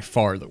part is by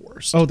far the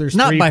worst. Oh, there's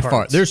not 3 by parts.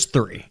 far. There's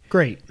 3.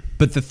 Great.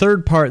 But the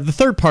third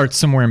part's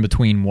somewhere in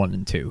between 1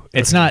 and 2.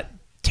 It's not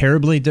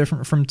terribly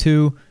different from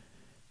 2.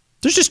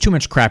 There's just too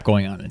much crap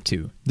going on in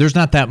 2. There's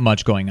not that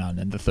much going on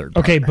in the third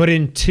part. Okay, but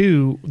in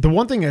 2, the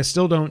one thing I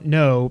still don't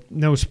know,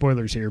 no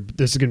spoilers here, but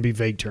this is going to be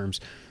vague terms.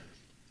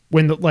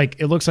 When it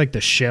looks like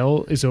the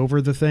shell is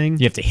over the thing.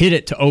 You have to hit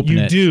it to open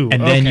it. You do.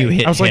 And then you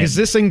hit I was like, him. is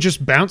this thing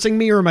just bouncing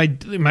me or am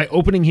I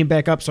opening him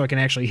back up so I can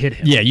actually hit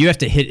him? Yeah, you have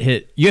to hit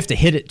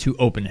it to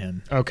open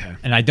him. Okay.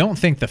 And I don't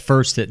think the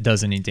first hit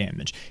does any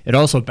damage. It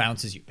also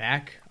bounces you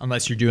back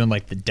unless you're doing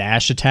like the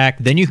dash attack.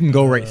 Then you can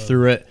go right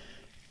through it.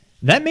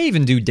 That may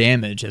even do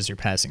damage as you're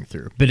passing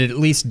through, but it at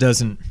least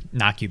doesn't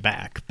knock you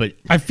back. But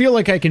I feel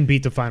like I can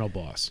beat the final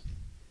boss.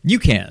 you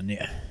can,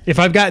 yeah. If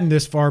I've gotten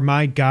this far,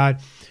 my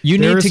God. You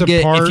there need is to a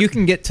get part- if you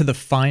can get to the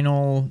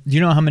final. Do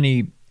you know how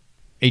many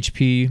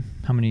HP,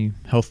 how many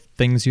health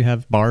things you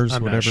have, bars,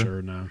 I'm whatever? not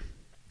sure, no.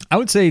 I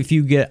would say if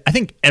you get, I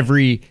think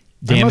every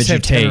I must damage you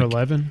have 10 take. or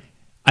 11.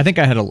 I think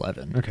I had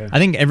 11. Okay. I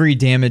think every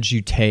damage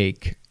you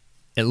take,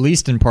 at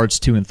least in parts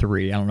 2 and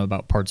 3, I don't know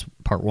about part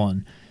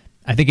 1,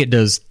 I think it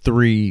does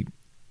 3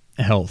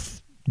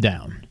 health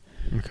down.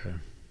 Okay.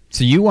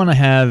 So you want to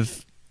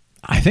have,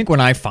 I think when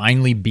I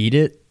finally beat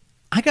it,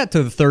 I got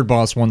to the third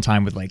boss one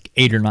time with like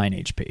 8 or 9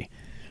 HP.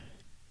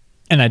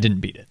 And I didn't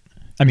beat it.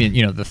 I mean,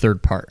 the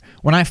third part.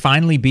 When I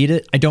finally beat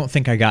it, I don't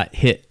think I got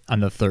hit on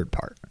the third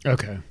part.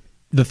 Okay.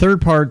 The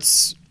third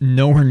part's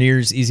nowhere near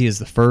as easy as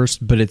the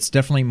first, but it's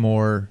definitely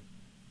more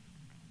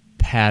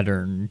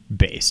pattern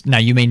based. Now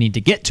you may need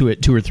to get to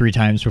it 2 or 3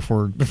 times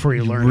before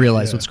you learn it,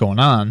 realize yeah. what's going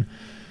on.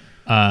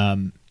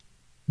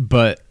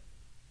 But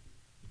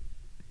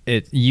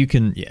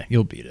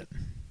you'll beat it.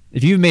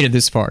 If you've made it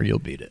this far, you'll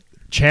beat it.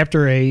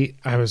 Chapter 8,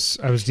 I was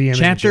DMing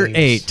Chapter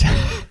James. 8.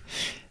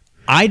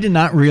 I did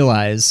not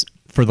realize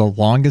for the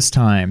longest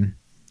time,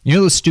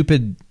 those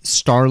stupid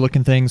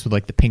star-looking things with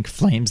like the pink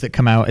flames that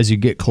come out as you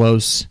get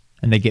close,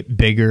 and they get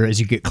bigger as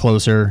you get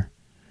closer.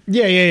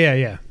 Yeah. You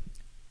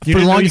For the didn't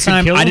know you longest could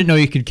time, kill I them? didn't know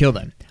you could kill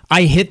them.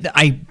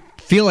 I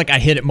feel like I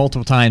hit it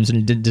multiple times and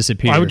it didn't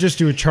disappear. I would just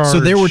do a charge.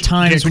 So there were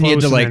times get when you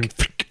had to close,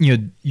 like,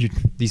 and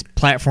these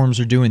platforms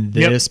are doing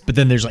this, but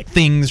then there's like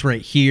things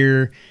right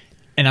here,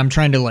 and I'm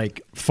trying to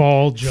like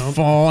fall, jump.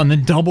 and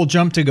then double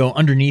jump to go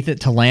underneath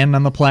it to land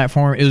on the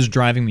platform. It was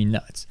driving me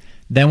nuts.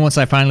 Then once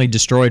I finally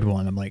destroyed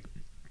one, I'm like,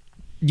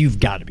 you've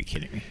got to be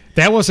kidding me.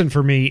 That wasn't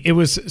for me. It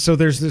was so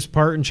there's this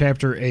part in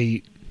chapter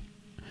 8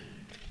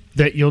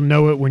 that you'll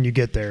know it when you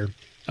get there.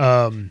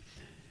 You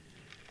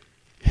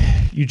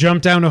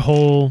jump down a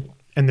hole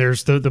and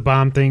there's the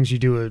bomb things. You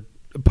do a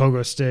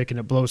pogo stick and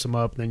it blows them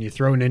up. And then you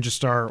throw a ninja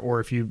star, or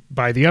if you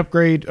buy the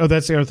upgrade. Oh,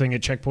 that's the other thing at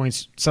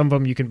checkpoints. Some of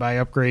them you can buy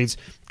upgrades,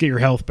 get your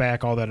health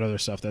back, all that other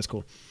stuff. That's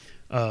cool.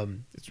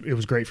 It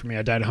was great for me.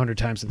 I died 100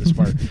 times in this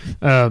part.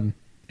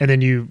 And then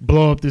you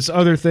blow up this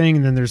other thing,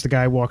 and then there's the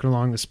guy walking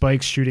along the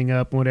spikes, shooting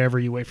up, whatever.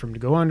 You wait for him to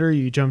go under.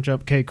 You jump.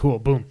 Okay, cool,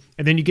 boom.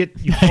 And then you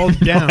fall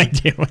down. No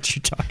idea what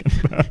you're talking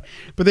about.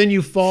 But then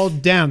you fall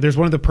down. There's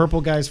one of the purple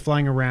guys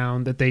flying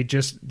around that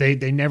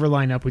they never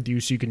line up with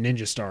you, so you can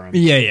ninja star them.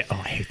 Yeah. Oh,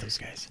 I hate those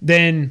guys.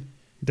 Then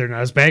they're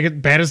not as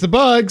bad as the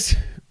bugs.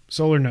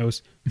 Solar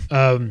knows.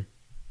 You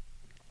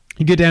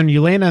get down and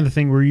you land on the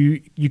thing where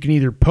you can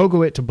either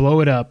pogo it to blow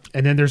it up,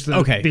 and then there's the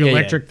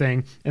electric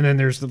thing, and then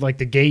there's the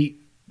gate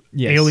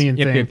alien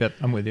thing. Yep.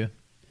 I'm with you.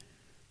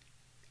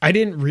 I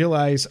didn't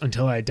realize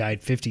until I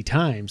died 50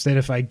 times that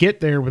if I get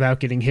there without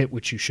getting hit,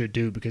 which you should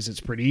do because it's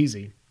pretty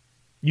easy,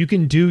 you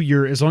can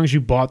do as long as you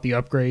bought the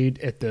upgrade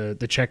at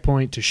the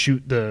checkpoint to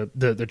shoot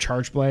the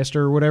charge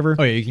blaster or whatever.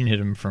 Oh yeah, you can hit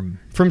him from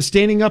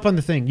Standing up on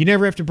the thing. You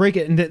never have to break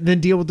it and then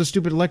deal with the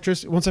stupid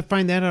electricity. Once I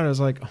find that out, I was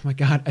like, oh my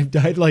God, I've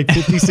died like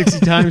 50, 60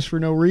 times for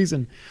no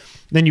reason.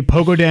 Then you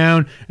pogo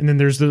down, and then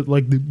there's the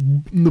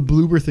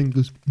bloober thing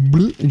goes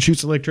bloop and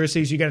shoots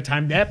electricity. So you got to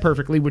time that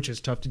perfectly, which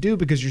is tough to do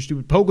because your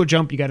stupid pogo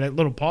jump, you got a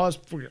little pause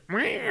before you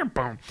boom,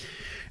 and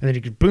then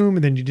you can boom,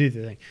 and then you do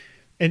the thing,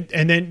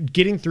 and then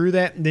getting through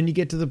that, and then you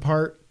get to the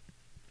part.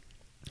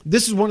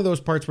 This is one of those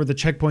parts where the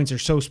checkpoints are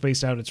so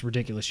spaced out, it's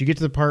ridiculous. You get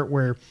to the part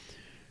where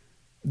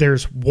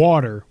there's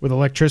water with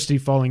electricity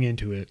falling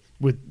into it,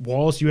 with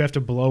walls you have to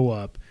blow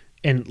up,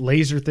 and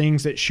laser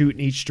things that shoot in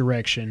each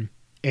direction,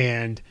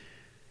 and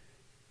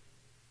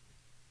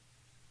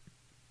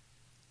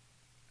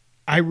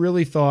I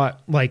really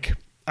thought, like,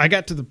 I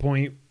got to the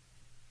point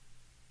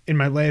in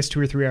my last 2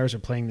 or 3 hours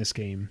of playing this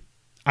game,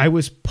 I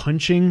was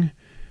punching,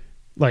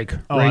 like,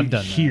 right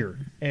here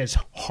as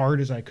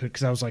hard as I could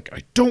because I was like,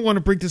 I don't want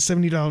to break the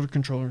 $70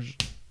 controllers.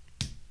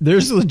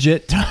 There's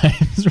legit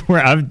times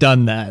where I've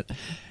done that.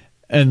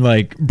 And,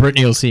 like,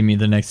 Brittany will see me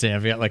the next day.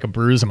 I've got, like, a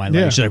bruise on my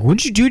leg. Yeah. She's like,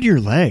 what'd you do to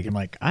your leg? I'm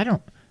like, I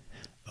don't.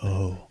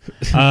 Oh.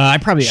 I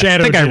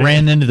think I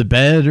ran into the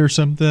bed or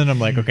something. I'm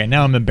like, okay,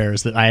 now I'm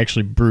embarrassed that I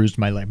actually bruised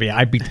my leg. But yeah,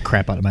 I beat the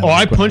crap out of my leg. Oh,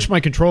 I punched my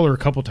controller a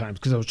couple times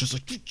because I was just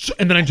like,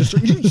 and then I just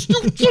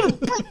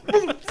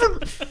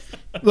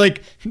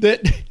like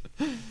that.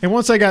 And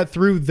once I got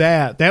through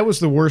that was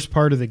the worst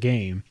part of the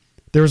game.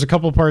 There was a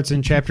couple parts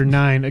in Chapter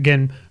 9.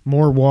 Again,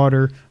 more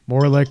water,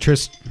 more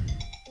electricity.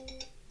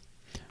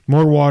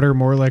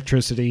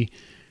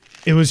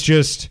 It was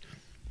just,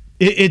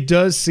 it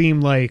does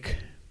seem like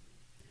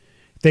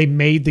they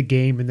made the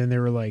game and then they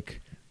were like,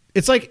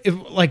 it's like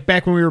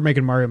back when we were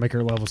making Mario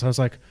Maker levels, I was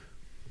like,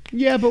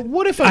 yeah, but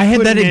what if I had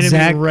put that an enemy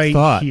exact right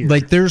thought. here?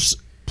 Like, there's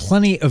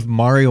plenty of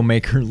Mario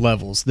Maker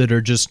levels that are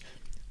just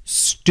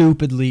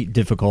stupidly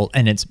difficult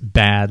and it's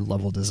bad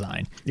level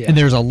design. Yeah. And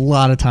there's a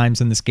lot of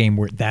times in this game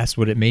where that's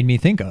what it made me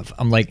think of.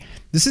 I'm like,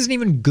 this isn't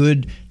even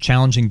good,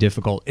 challenging,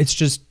 difficult. It's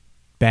just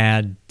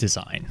bad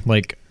design.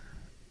 Like,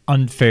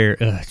 unfair.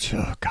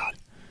 Oh, God.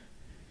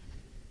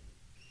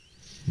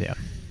 Yeah.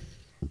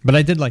 But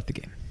I did like the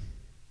game.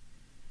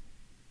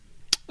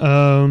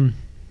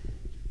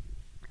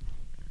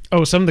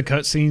 Some of the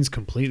cutscenes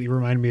completely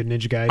reminded me of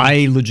Ninja Gaiden.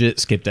 I legit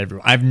skipped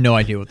everyone. I have no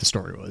idea what the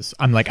story was.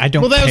 I'm like, I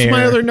don't. Well, that care. was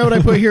my other note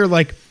I put here.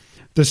 Like,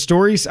 the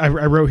stories I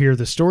wrote here,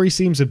 the story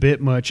seems a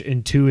bit much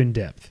and too in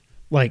depth.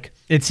 Like,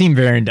 it seemed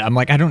very. I'm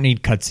like, I don't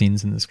need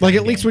cutscenes in this. Like,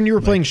 at least when you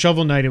were playing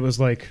Shovel Knight, it was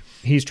like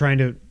he's trying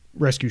to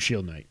rescue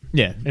Shield Knight.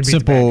 Yeah, and beat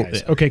simple. the bad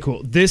guys. Okay,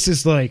 cool. This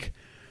is like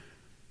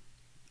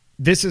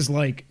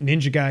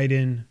Ninja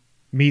Gaiden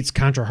meets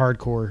Contra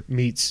Hardcore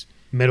meets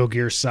Metal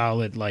Gear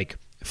Solid, like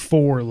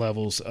 4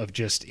 levels of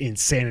just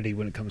insanity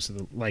when it comes to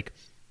the like.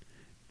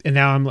 And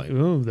now I'm like,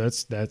 oh,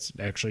 that's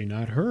actually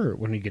not her.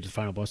 When you get to the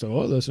final boss,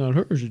 oh, that's not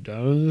her. She's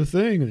down the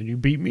thing, and then you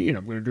beat me, and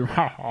I'm gonna do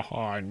ha ha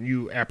ha, and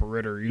you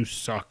apparitor, you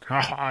suck,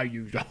 ha ha,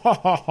 you ha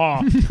ha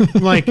ha.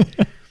 I'm like,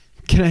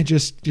 can I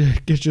just?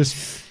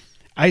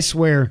 I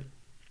swear,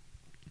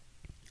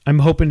 I'm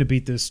hoping to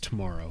beat this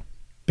tomorrow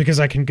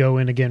because I can go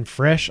in again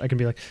fresh. I can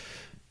be like,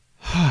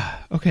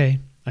 okay,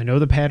 I know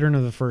the pattern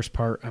of the first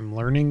part. I'm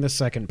learning the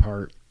second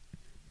part.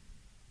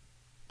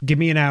 Give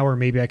me an hour,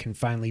 maybe I can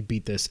finally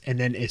beat this. And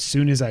then as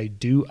soon as I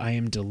do, I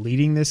am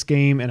deleting this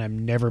game and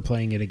I'm never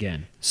playing it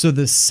again. So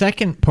the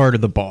second part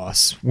of the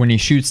boss, when he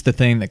shoots the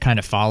thing that kind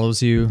of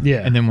follows you,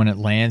 yeah, and then when it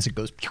lands, it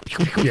goes pew,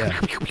 pew, pew, yeah.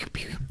 pew, pew, pew,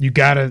 pew. You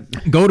gotta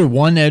go to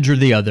one edge or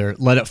the other,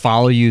 let it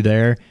follow you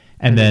there,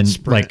 and then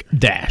like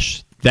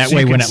dash. That so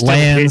way when it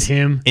lands,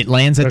 it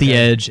lands at the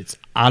edge, it's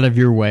out of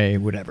your way,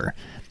 whatever.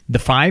 The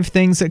 5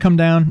 things that come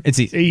down, it's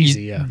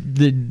easy. Yeah.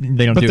 They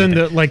don't but do then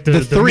anything.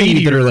 the 3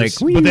 meteors, that are like,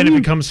 but then it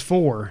becomes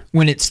 4.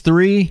 When it's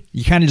 3,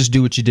 you kind of just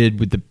do what you did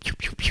with the pew,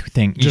 pew, pew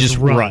thing. You just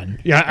run.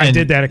 Yeah, I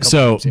did that a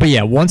couple times. But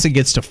yeah, once it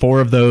gets to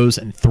 4 of those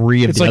and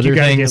 3 of it's the like other you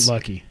gotta things, get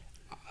lucky.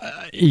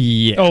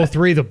 Yeah. Oh,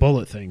 3 of the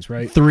bullet things,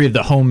 right? 3 of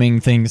the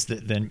homing things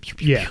that then. Pew,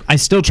 pew, yeah. Pew. I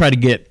still try to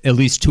get at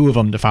least 2 of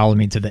them to follow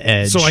me to the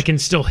edge, so I can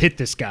still hit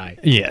this guy.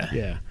 Yeah.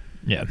 Yeah.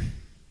 Yeah.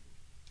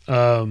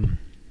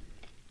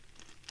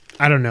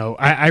 I don't know.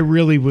 I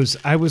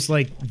was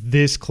like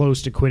this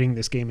close to quitting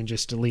this game and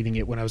just deleting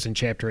it when I was in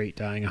Chapter 8,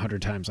 dying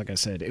 100 times, like I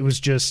said. It was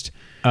just...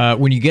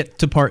 when you get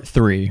to part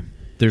 3,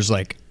 there's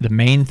like the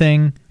main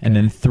thing and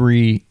then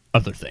 3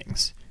 other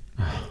things.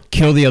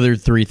 Kill the other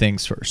 3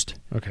 things first.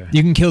 Okay.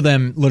 You can kill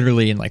them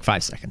literally in like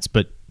 5 seconds,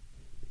 but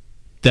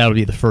that'll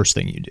be the first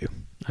thing you do.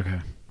 Okay.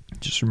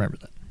 Just remember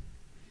that.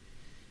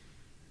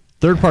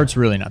 Third part's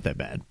really not that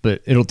bad,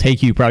 but it'll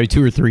take you probably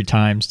 2 or 3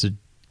 times to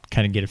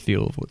kind of get a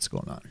feel of what's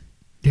going on.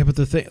 Yeah, but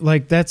the thing,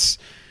 like, that's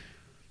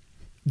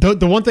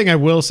the one thing I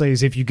will say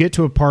is if you get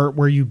to a part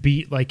where you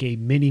beat like a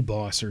mini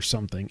boss or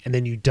something and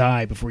then you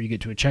die before you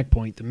get to a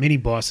checkpoint, the mini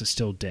boss is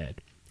still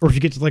dead. or if you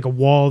get to like a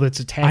wall that's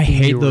attacking I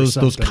hate you or those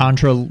something.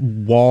 contra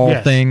wall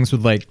Yes. things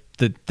with like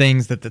the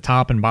things at the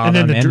top and bottom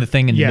and the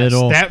thing in the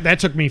middle. That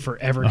took me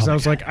forever because Oh I my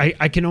was like,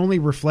 I can only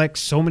reflect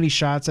so many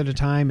shots at a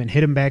time and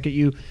hit them back at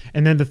you.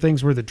 And then the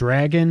things where the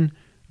dragon's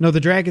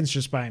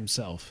just by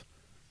himself.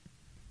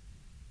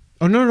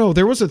 Oh, no,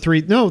 there was a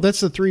three. No,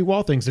 that's the three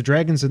wall things. The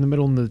dragon's in the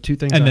middle and the two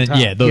things and on then,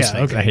 top. those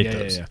things. Okay, I hate yeah,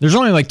 those. yeah. There's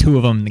only like 2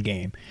 of them in the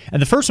game. And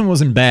the first one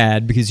wasn't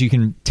bad because you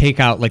can take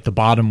out like the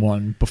bottom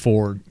one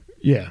before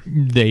Yeah.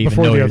 they even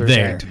Before know the you're others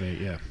there. activate,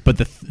 yeah. But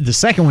the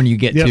second one you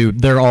get Yep. to,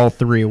 they're all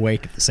 3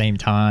 awake at the same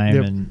time.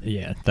 Yep. And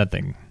yeah, that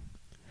thing.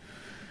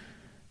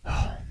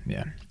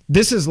 Yeah.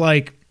 This is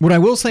like, What I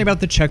will say about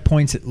the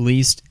checkpoints, at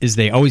least, is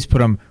they always put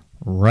them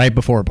right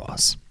before a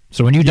boss.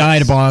 So when you die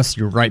at a boss,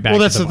 you're right back. well,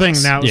 that's to the the thing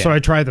boss. now. Yeah. So I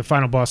tried the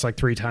final boss like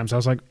 3 times. I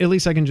was like, at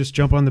least I can just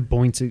jump on the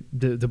bouncy,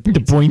 the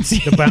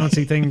boincy. the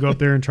bouncy thing, and go up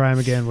there and try him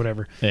again,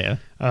 whatever. Yeah.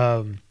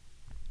 I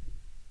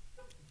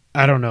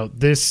don't know.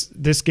 This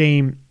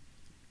game.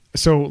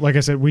 So, like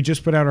I said, we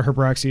just put out a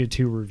Herbroxia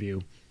 2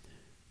 review.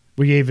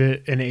 We gave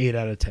it an 8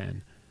 out of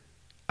 10.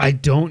 I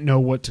don't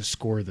know what to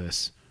score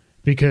this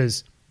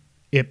because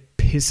it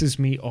pisses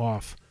me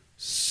off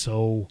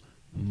so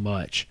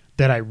much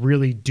that I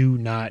really do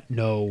not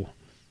know.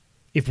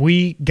 If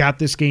we got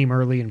this game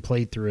early and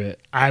played through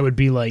it, I would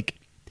be like,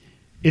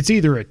 it's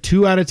either a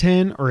 2 out of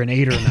 10 or an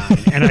 8 or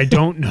 9. And I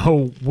don't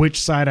know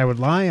which side I would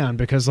lie on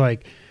because,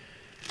 like,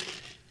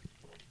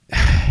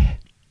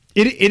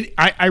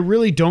 I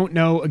really don't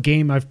know a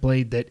game I've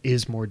played that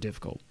is more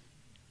difficult.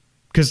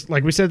 Because,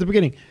 like we said at the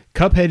beginning,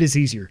 Cuphead is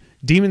easier.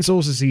 Demon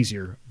Souls is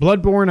easier.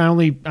 Bloodborne,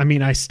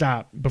 I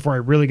stopped before I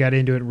really got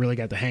into it and really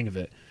got the hang of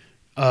it.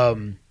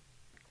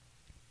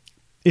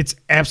 It's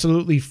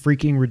absolutely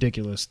freaking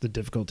ridiculous, the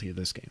difficulty of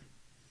this game.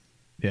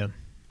 Yeah.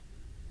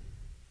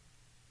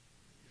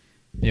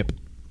 Yep.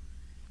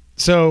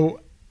 So,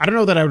 I don't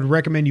know that I would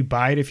recommend you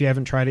buy it if you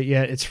haven't tried it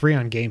yet. It's free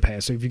on Game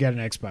Pass, so if you got an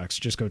Xbox,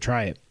 just go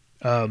try it.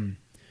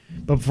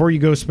 But before you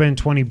go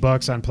spend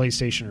 $20 on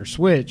PlayStation or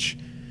Switch,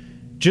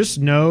 just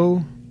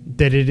know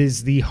that it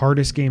is the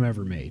hardest game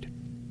ever made.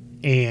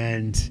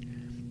 And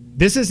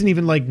this isn't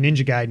even like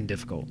Ninja Gaiden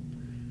difficult.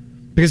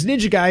 Because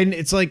Ninja Gaiden,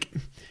 it's like,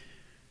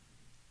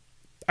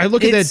 I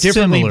look at that It's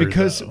differently similar,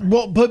 because, though.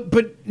 well, but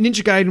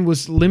Ninja Gaiden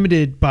was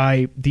limited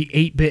by the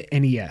 8-bit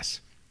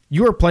NES.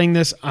 You are playing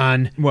this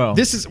on, Well,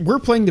 we're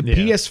playing the yeah.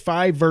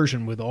 PS5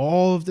 version with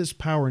all of this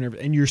power and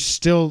everything, and you're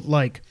still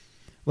like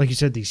you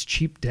said, these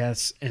cheap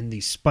deaths and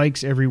these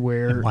spikes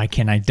everywhere. And why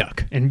can't I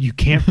duck? And you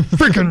can't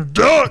freaking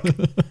duck.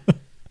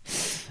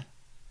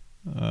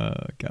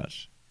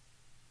 Gosh.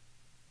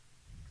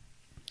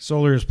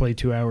 Solar has played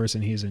 2 hours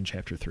and he's in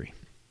chapter 3.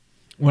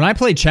 When I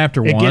played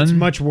chapter It 1, gets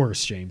much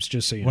worse, James,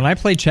 just so you know. when I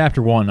played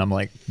chapter 1, I'm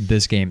like,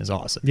 this game is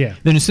awesome. Yeah.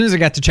 Then as soon as I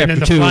got to And then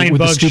chapter the 2 flying with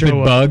the bugs stupid show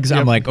up. bugs, Yep.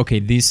 I'm like, okay,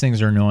 these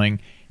things are annoying.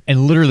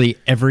 And literally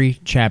every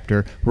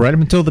chapter, right up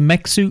until the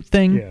mech suit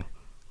thing, Yeah.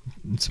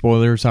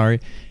 spoiler, sorry,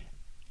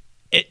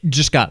 it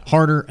just got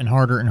harder and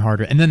harder and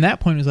harder. And then that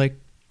point was like,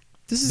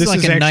 this is like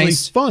is a actually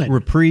nice fun.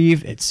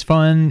 reprieve. It's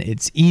fun.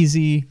 It's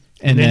easy.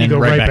 And then you go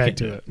right back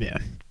into to it. Yeah.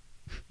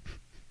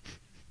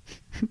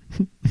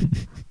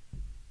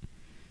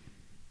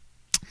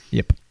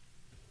 Yep.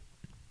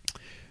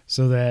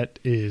 So that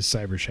is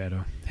Cyber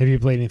Shadow. Have you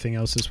played anything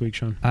else this week,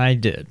 Sean? I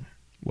did.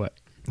 What?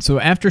 So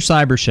after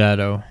Cyber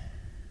Shadow,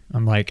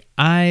 I'm like,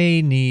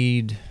 I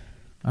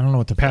don't know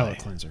what to Palette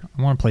play. cleanser.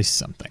 I want to play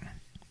something.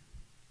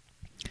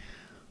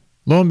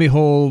 Lo and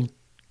behold,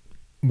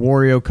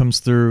 Wario comes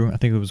through. I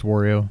think it was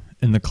Wario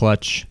in the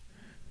clutch.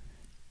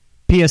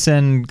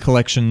 PSN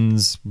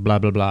collections, blah,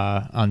 blah,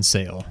 blah, on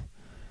sale.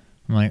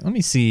 I'm like, let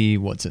me see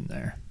what's in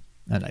there.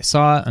 And I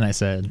saw it and I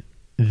said,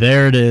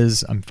 there it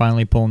is. I'm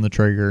finally pulling the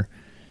trigger.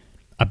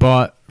 I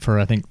bought for,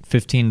 I think,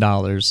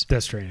 $15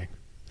 Death Stranding.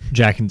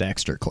 Jack and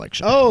Daxter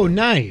collection. Oh,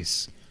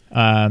 nice. So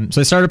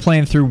I started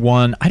playing through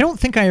 1. I don't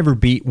think I ever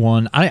beat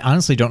 1. I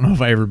honestly don't know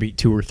if I ever beat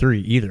 2 or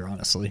 3 either,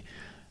 honestly.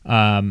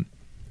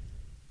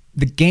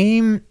 The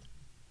game,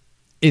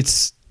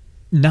 it's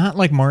not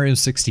like Mario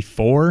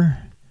 64,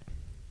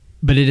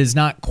 but it is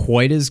not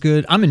quite as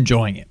good. I'm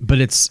enjoying it, but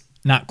it's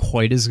not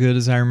quite as good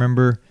as I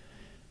remember.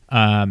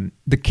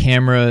 The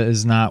camera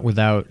is not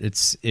without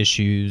its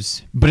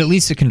issues, but at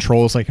least it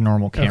controls like a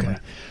normal camera.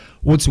 Okay.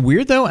 What's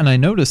weird, though, and I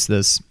noticed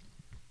this,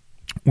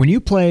 when you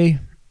play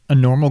a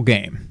normal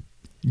game,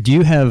 do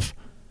you have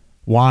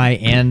Y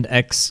and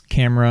X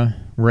camera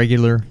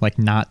regular, like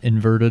not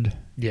inverted?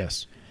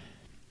 Yes.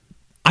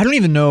 I don't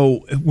even know.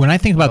 When I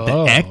think about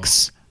Oh. the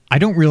X, I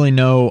don't really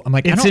know. I'm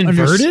like, It's I don't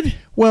inverted?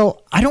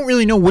 Well, I don't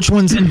really know which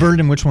one's inverted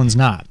and which one's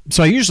not.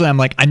 So I'm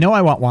like, I know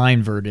I want Y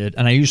inverted,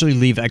 and I usually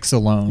leave X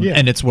alone, Yeah.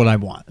 and it's what I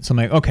want. So I'm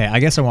like, okay, I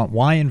guess I want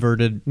Y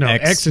inverted, No,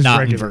 X is not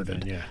regular.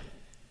 inverted. Then, yeah.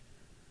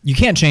 You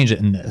can't change it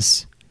in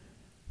this.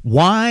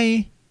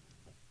 Y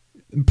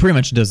pretty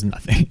much does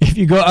nothing. If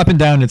you go up and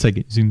down, it's like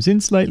it zooms in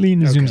slightly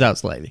and it zooms Okay. out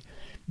slightly.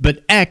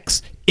 But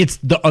X, it's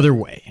the other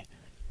way.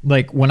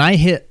 Like when I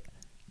hit,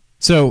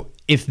 so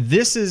if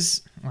this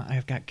is,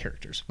 I've got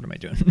characters. What am I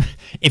doing?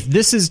 If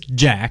this is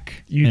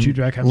Jack,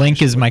 YouTube.com.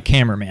 Link is my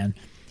cameraman.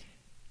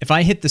 If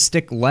I hit the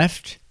stick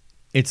left,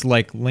 it's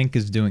like Link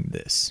is doing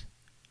this.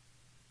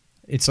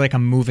 It's like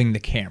I'm moving the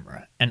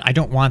camera, and I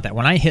don't want that.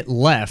 When I hit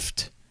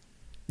left,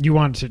 you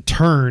want to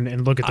turn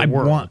and look at the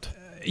world.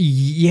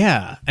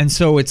 Yeah, and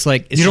so it's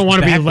like you don't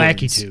want to be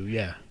lackey to.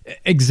 Yeah,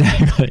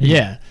 exactly.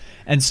 Yeah,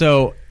 and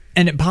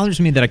it bothers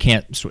me that I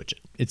can't switch it.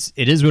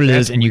 It is what it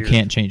is, and weird. You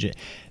can't change it.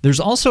 There's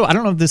also, I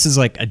don't know if this is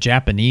like a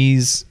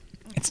Japanese.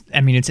 It's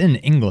in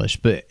English,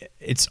 but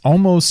it's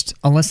almost,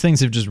 unless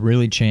things have just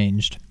really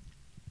changed,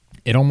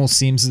 it almost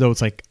seems as though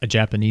it's like a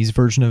Japanese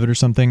version of it or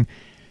something,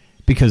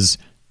 because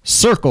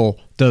circle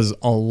does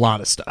a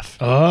lot of stuff.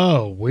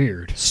 Oh,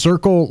 weird.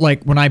 Circle,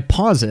 like when I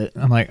pause it,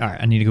 I'm like, all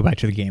right, I need to go back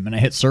to the game, and I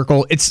hit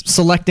circle. It's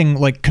selecting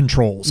like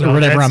controls or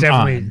whatever I'm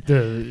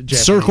on.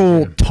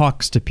 Circle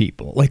talks to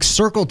people. Like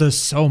circle does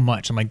so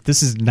much. I'm like,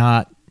 this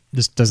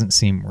doesn't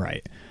seem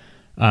right.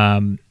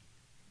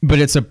 But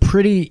it's a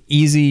pretty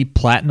easy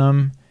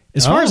platinum.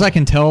 As far as I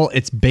can tell,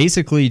 it's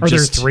basically Are there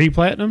 3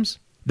 platinums?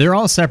 They're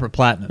all separate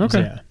platinums.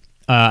 Okay. Yeah.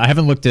 I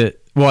haven't looked at.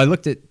 Well, I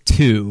looked at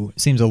 2.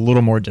 Seems a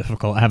little more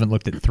difficult. I haven't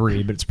looked at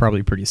 3, but it's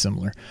probably pretty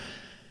similar.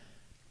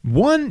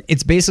 1,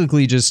 it's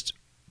basically just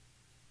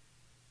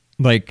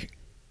like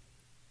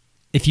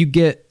if you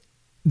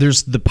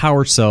there's the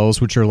power cells,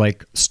 which are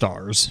like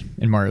stars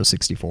in Mario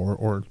 64,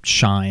 or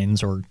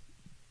shines, or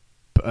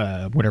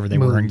whatever they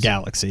were in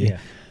Galaxy. Yeah.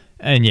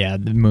 And yeah,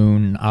 the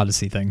Moon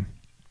Odyssey thing.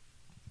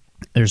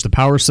 There's the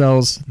power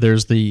cells.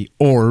 There's the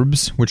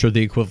orbs, which are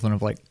the equivalent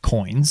of like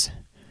coins.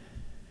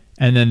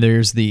 And then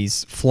there's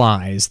these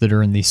flies that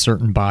are in these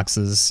certain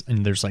boxes,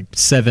 and there's like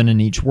 7 in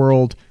each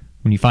world.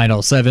 When you find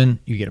all 7,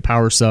 you get a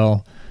power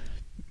cell.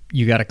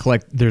 You got to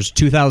collect. There's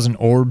 2,000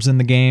 orbs in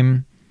the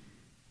game,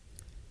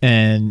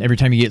 and every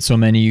time you get so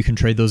many, you can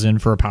trade those in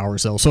for a power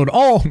cell. So it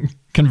all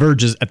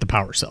converges at the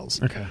power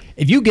cells. Okay.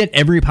 If you get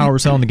every power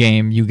cell in the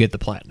game, you get the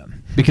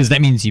platinum, because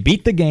that means you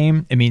beat the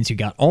game. It means you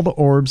got all the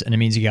orbs, and it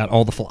means you got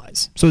all the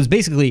flies. So it's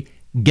basically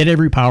get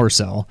every power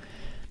cell.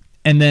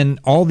 And then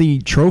all the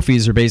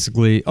trophies are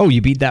basically, oh, you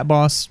beat that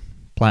boss,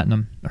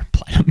 platinum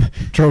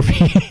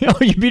trophy. Oh,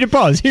 you beat a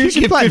boss. Here's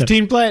your platinum.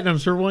 15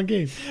 platinums for one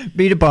game.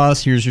 Beat a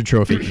boss. Here's your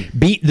trophy.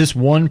 Beat this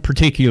one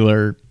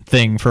particular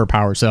thing for a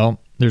power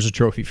cell. There's a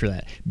trophy for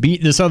that.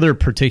 Beat this other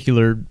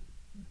particular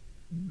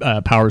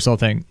power cell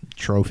thing.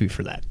 Trophy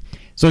for that.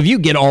 So if you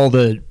get all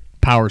the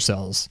power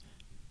cells,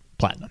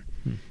 platinum.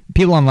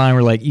 People online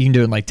were like, you can do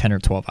it in like 10 or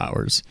 12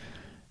 hours.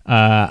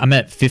 I'm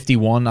at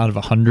 51 out of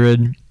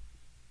 100.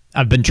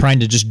 I've been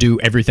trying to just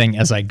do everything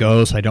as I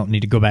go, so I don't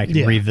need to go back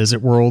and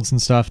revisit worlds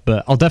and stuff,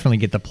 but I'll definitely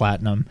get the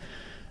platinum.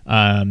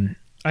 I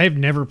have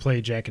never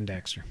played Jak and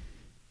Daxter.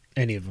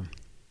 Any of them.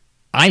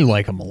 I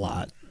like them a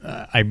lot.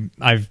 I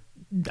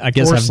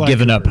guess I've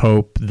given up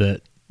hope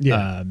that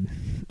I'm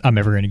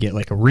ever going to get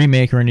like a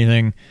remake or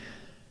anything.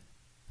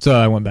 So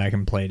I went back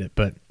and played it.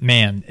 But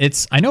man,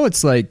 I know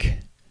it's like,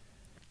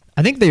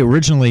 I think they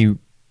originally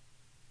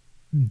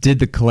did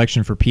the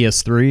collection for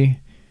PS3.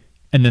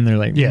 And then they're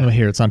like, well,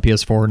 here, it's on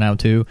PS4 now,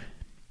 too.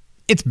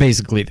 It's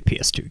basically the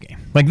PS2 game.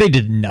 Like, they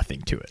did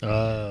nothing to it.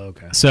 Oh,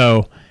 okay.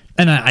 So,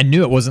 and I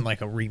knew it wasn't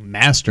like a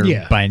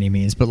remaster by any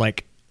means, but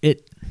like,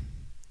 it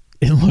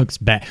looks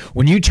bad.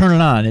 When you turn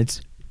it on,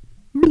 it's...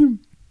 And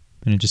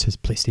it just says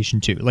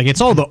PlayStation 2. Like, it's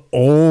all the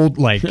old,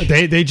 like...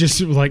 they just,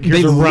 like,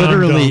 they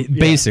literally,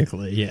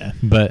 basically, yeah.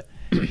 But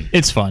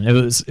it's fun. It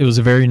was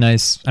a very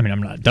nice... I mean,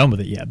 I'm not done with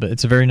it yet, but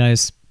it's a very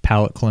nice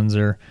palate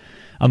cleanser.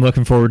 I'm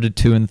looking forward to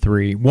 2 and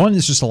 3. 1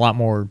 is just a lot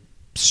more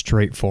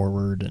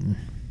straightforward and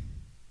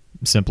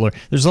simpler.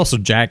 There's also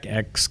Jak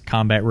X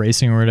Combat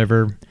Racing or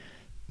whatever.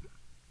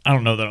 I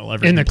don't know that I'll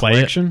ever in the play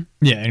collection.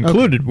 It. Yeah,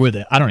 included with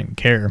it. I don't even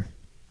care.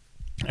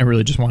 I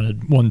really just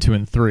wanted 1, 2,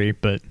 and 3,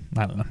 but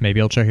I don't know.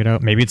 Maybe I'll check it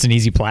out. Maybe it's an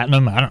easy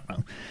platinum. I don't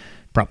know.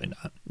 Probably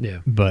not. Yeah,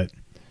 but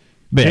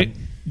yeah.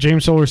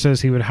 James Solar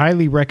says he would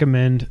highly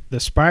recommend the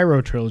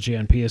Spyro trilogy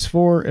on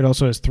PS4. It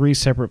also has 3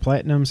 separate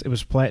platinums. It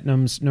was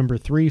platinums number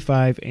 3,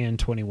 5, and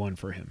 21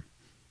 for him.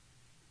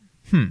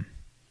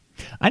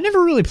 I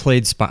never really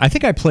played Spyro. I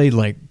think I played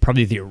like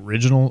probably the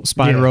original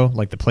Spyro,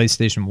 like the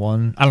PlayStation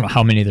 1. I don't know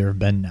how many there have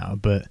been now,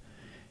 but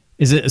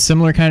is it a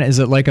similar kind of, is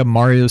it like a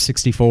Mario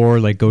 64,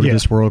 like go to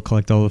this world,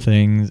 collect all the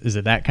things? Is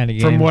it that kind of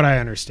game? From what I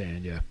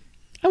understand, yeah.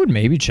 I would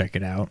maybe check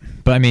it out.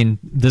 But I mean,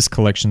 this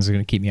collection is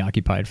going to keep me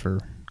occupied for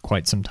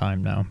quite some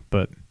time now,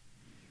 but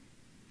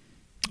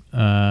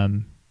yeah,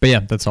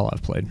 that's all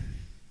I've played.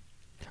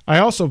 I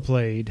also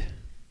played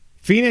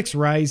Phoenix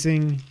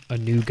Rising: A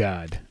New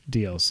God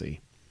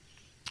DLC.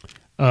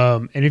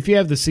 And if you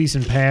have the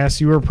season pass,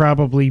 you were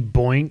probably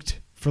boinked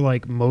for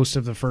like most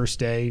of the first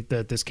day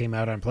that this came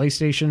out on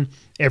PlayStation.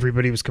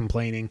 Everybody was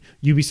complaining.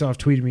 Ubisoft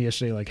tweeted me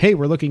yesterday like, "Hey,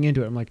 we're looking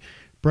into it." I'm like,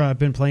 "Bro, I've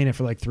been playing it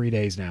for like 3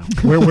 days now.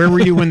 Where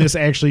were you when this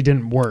actually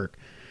didn't work?"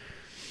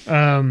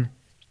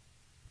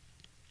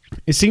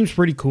 It seems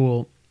pretty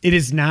cool. It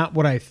is not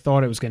what I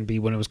thought it was going to be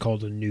when it was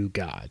called A New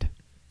God.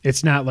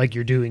 It's not like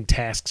you're doing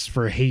tasks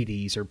for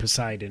Hades or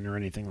Poseidon or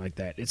anything like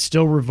that. It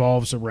still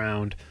revolves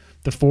around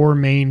the 4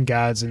 main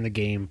gods in the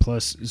game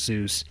plus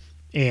Zeus.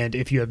 And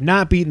if you have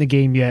not beaten the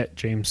game yet,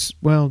 James,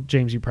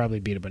 you probably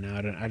beat it by now.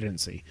 I didn't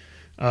see.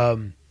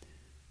 Don't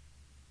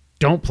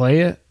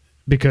play it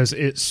because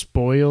it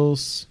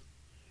spoils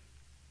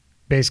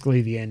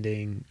basically the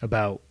ending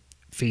about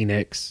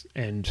Phoenix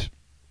and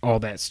all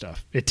that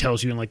stuff. It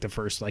tells you in like the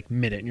first like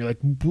minute, and you're like,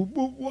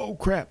 whoa,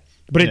 crap.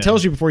 But it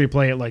tells you before you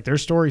play it, like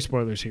there's story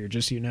spoilers here,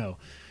 just so you know.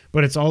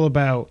 But it's all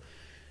about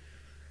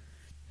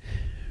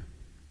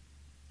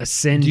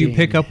ascending. Do you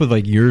pick up with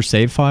like your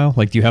save file?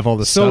 Like, do you have all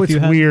the stuff? So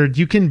it's weird.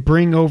 You can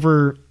bring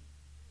over.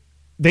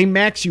 They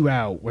max you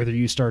out whether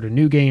you start a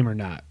new game or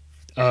not.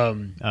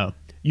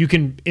 You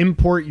can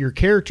import your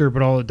character,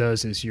 but all it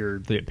does is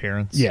the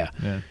appearance. Yeah.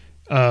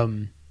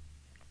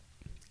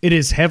 It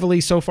is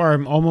heavily so far.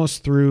 I'm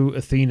almost through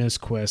Athena's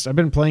quest. I've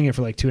been playing it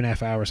for like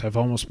 2.5 hours. I've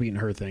almost beaten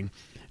her thing.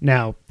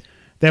 Now,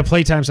 that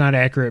playtime's not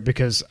accurate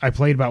because I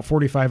played about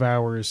 45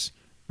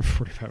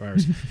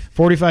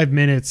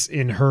 minutes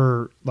in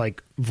her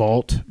like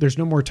vault. There's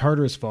no more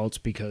Tartarus vaults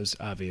because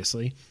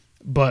obviously,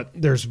 but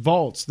there's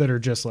vaults that are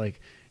just like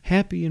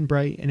happy and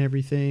bright and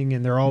everything,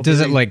 and they're all. Does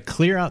it like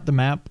clear out the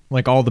map,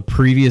 like all the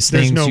previous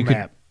things? There's no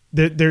map.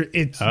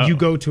 You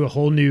go to a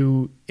whole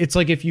new. It's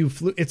like if you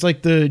flew. It's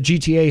like the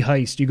GTA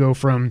heist. You go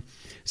from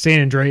San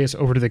Andreas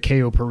over to the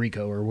Cayo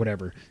Perico or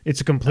whatever.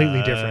 It's a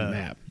completely different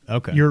map.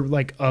 Okay, you're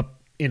like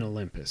up in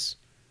Olympus,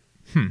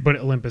 but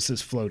Olympus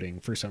is floating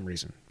for some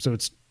reason, so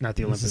it's not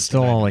the Olympus. It's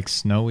still all like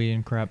snowy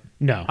and crap.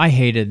 No, I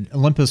hated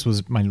Olympus.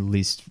 Was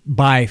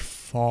by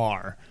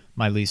far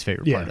my least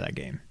favorite part of that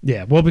game.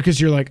 Yeah, well,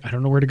 because you're like, I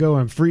don't know where to go.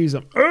 I'm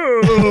freezing.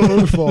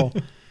 I'm fall.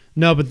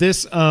 No, but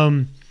this.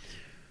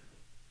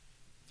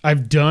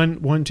 I've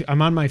done 1, 2.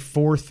 I'm on my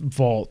 4th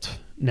vault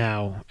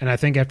now, and I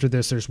think after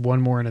this, there's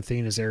one more in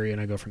Athena's area, and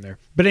I go from there.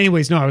 But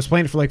anyways, no, I was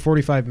playing it for like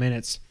 45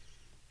 minutes,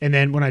 and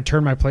then when I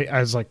turned I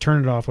was like,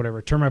 turn it off,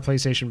 whatever. Turn my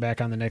PlayStation back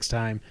on the next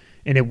time,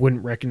 and it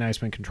wouldn't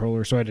recognize my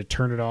controller, so I had to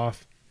turn it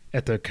off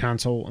at the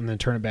console and then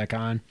turn it back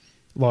on.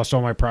 Lost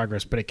all my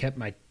progress, but it kept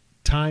my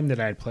time that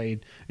I had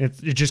played. It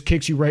just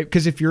kicks you right,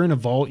 because if you're in a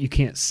vault, you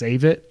can't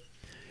save it.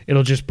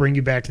 It'll just bring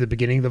you back to the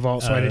beginning of the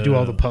vault, so I had to do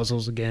all the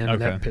puzzles again, and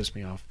that pissed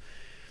me off.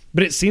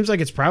 But it seems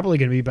like it's probably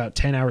going to be about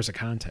 10 hours of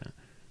content.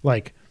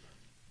 Like,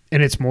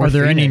 and it's more. Are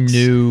there Phoenix.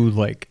 any new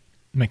like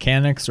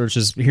mechanics, or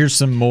just here's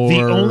some more?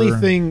 The only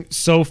thing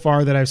so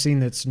far that I've seen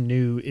that's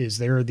new is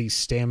there are these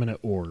stamina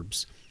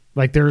orbs.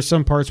 Like there are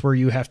some parts where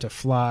you have to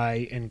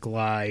fly and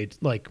glide,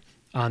 like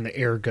on the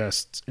air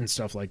gusts and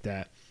stuff like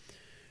that.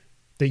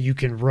 That you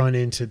can run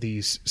into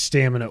these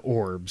stamina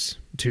orbs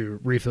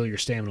to refill your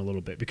stamina a little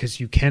bit, because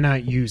you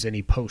cannot use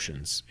any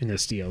potions in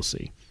this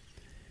DLC.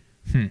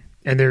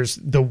 And there's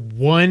the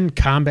one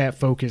combat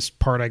focused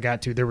part I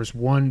got to. There was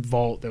one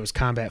vault that was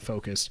combat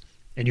focused,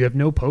 and you have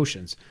no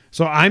potions.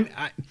 So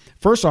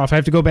first off, I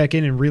have to go back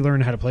in and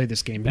relearn how to play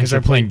this game, because I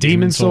played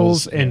Demon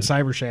Souls and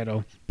Cyber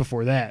Shadow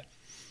before that.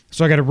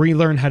 So I got to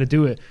relearn how to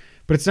do it.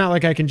 But it's not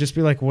like I can just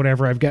be like,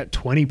 whatever, I've got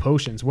 20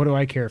 potions. What do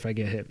I care if I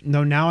get hit?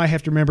 No, now I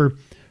have to remember.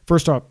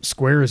 First off,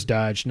 square is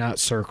dodge, not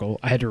circle.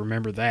 I had to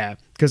remember that,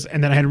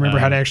 and then I had to remember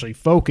how to actually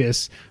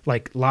focus,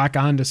 like lock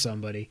onto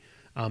somebody.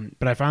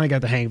 But I finally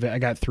got the hang of it. I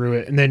got through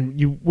it. And then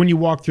when you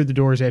walk through the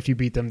doors after you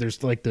beat them,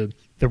 there's like the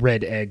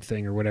red egg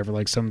thing or whatever,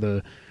 like some of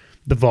the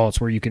vaults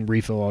where you can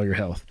refill all your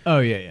health. Oh,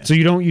 yeah. So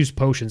you don't use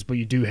potions, but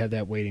you do have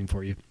that waiting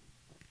for you.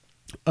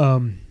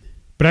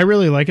 But I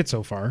really like it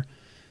so far.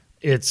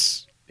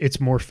 It's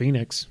more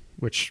Phoenix,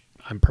 which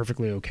I'm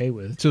perfectly okay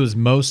with. So is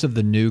most of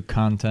the new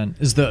content,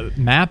 is the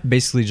map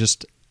basically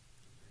just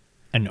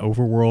an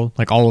overworld?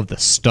 Like all of the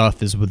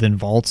stuff is within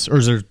vaults? Or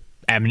is there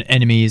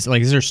enemies?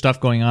 Like, is there stuff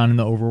going on in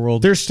the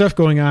overworld? There's stuff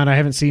going on. I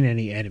haven't seen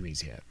any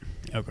enemies yet.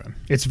 Okay.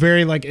 It's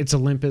very it's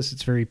Olympus.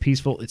 It's very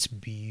peaceful. It's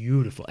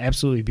beautiful.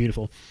 Absolutely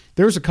beautiful.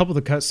 There was a couple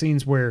of the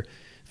cutscenes where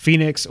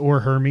Phoenix or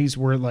Hermes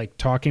were like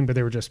talking, but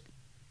they were just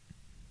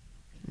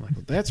like,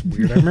 well, that's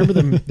weird. I remember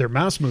their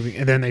mouse moving,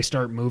 and then they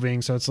start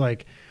moving. So it's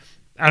like,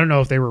 I don't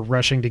know if they were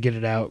rushing to get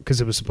it out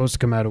because it was supposed to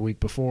come out a week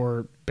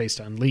before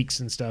based on leaks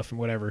and stuff and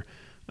whatever.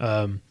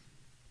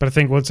 But I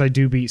think once I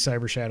do beat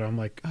Cyber Shadow, I'm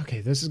like,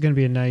 okay, this is going to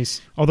be a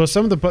nice... Although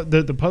some of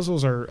the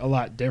puzzles are a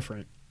lot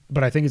different,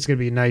 but I think it's going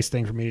to be a nice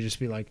thing for me to just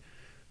be like,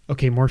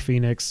 okay, more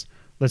Phoenix.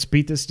 Let's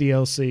beat this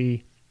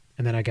DLC,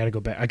 and then I got to go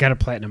back. I got to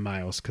Platinum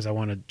Miles because I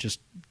want to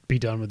just be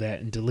done with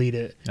that and delete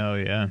it. Oh,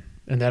 yeah.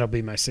 And that'll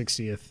be my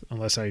 60th,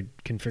 unless I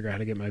can figure out how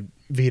to get my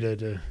Vita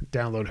to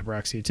download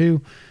Hyroxia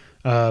 2.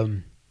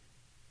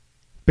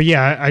 But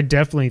yeah, I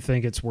definitely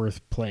think it's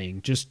worth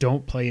playing. Just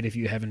don't play it if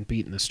you haven't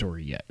beaten the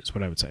story yet, is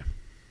what I would say.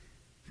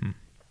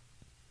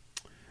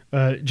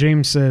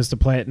 James says the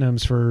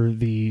platinums for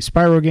the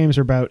Spyro games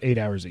are about 8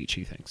 hours each,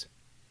 he thinks.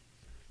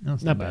 No,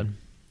 it's not bad.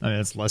 I mean,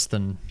 it's less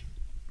than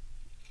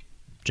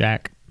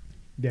Jack.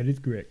 That is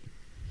correct.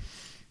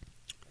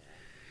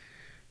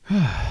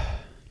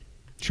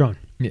 Sean.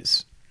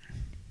 Yes.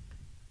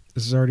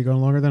 This is already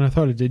going longer than I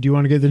thought it did. Do you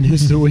want to get the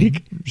news of the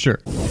week? Sure.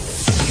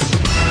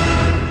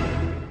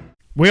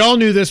 We all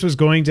knew this was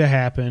going to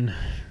happen,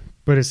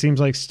 but it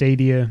seems like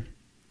Stadia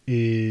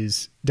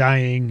is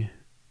dying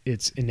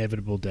its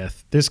inevitable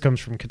death. This comes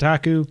from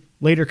Kotaku,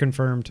 later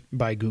confirmed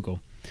by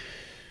Google.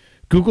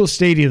 Google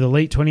Stadia, the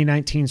late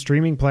 2019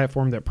 streaming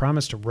platform that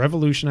promised to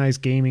revolutionize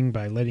gaming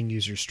by letting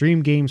users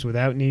stream games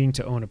without needing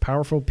to own a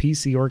powerful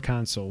PC or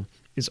console,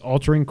 is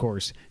altering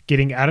course,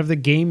 getting out of the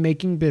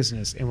game-making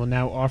business, and will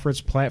now offer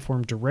its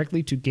platform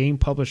directly to game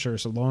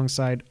publishers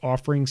alongside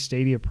offering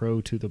Stadia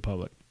Pro to the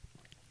public.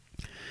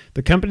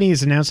 The company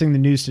is announcing the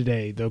news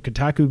today, though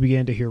Kotaku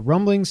began to hear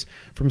rumblings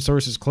from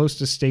sources close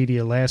to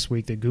Stadia last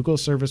week that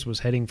Google's service was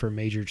heading for a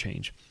major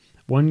change.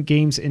 One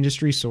games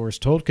industry source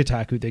told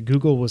Kotaku that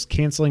Google was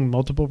canceling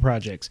multiple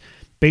projects,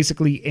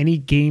 basically any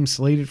game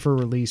slated for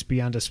release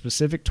beyond a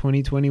specific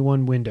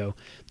 2021 window,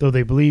 though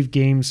they believe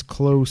games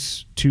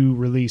close to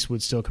release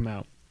would still come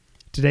out.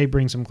 Today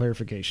brings some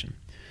clarification.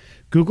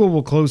 Google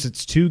will close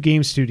its 2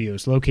 game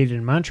studios located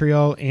in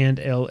Montreal and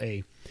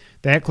LA.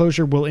 That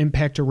closure will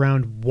impact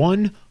around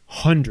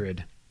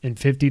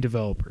 150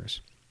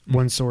 developers,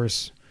 one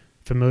source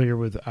familiar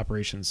with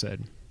operations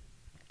said.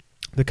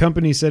 The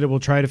company said it will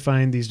try to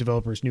find these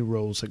developers new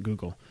roles at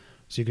Google.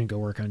 So you can go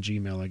work on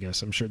Gmail, I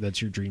guess. I'm sure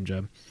that's your dream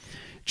job.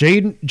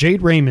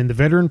 Jade Raymond, the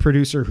veteran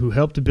producer who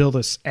helped to build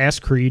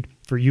Assassin's Creed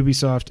for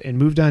Ubisoft and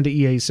moved on to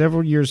EA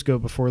several years ago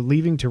before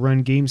leaving to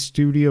run game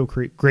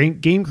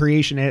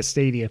creation at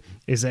Stadia,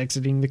 is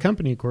exiting the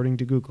company, according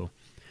to Google.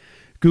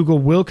 Google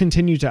will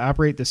continue to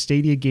operate the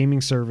Stadia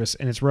gaming service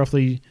and its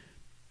roughly...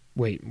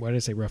 Wait, why did I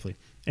say roughly?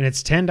 And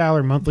its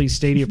 $10 monthly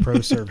Stadia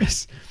Pro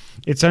service.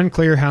 It's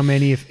unclear how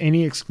many, if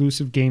any,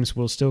 exclusive games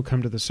will still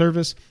come to the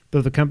service,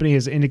 though the company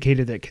has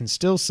indicated that it can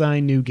still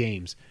sign new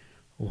games.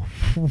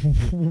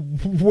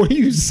 What are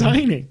you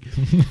signing?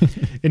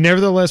 It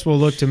nevertheless will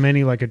look to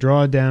many like a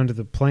drawdown of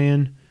the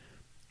plan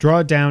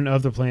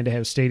to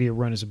have Stadia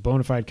run as a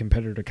bona fide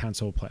competitor to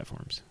console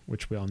platforms,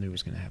 which we all knew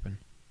was going to happen.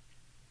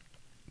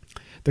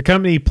 The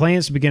company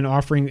plans to begin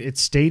offering its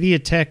Stadia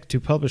tech to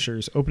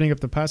publishers, opening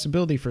up the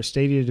possibility for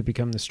Stadia to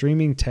become the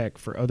streaming tech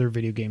for other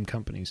video game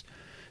companies.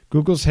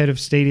 Google's head of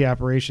Stadia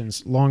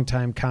operations,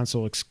 longtime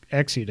console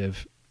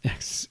executive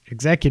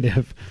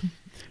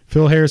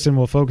Phil Harrison,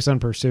 will focus on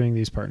pursuing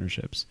these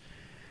partnerships.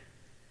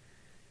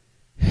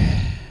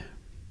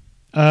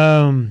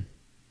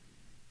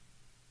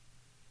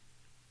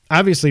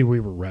 Obviously, we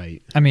were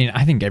right. I mean,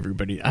 I think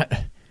everybody...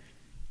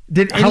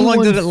 How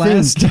long did it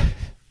last?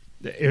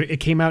 It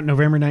came out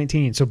November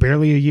 19, so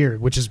barely a year,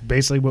 which is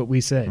basically what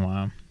we said.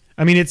 Wow.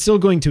 I mean, it's still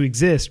going to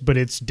exist, but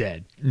it's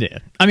dead. Yeah.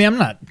 I mean, I'm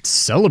not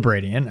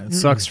celebrating it. It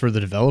sucks for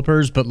the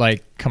developers, but,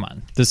 like, come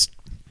on. This...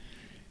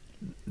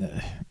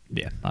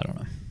 yeah, I don't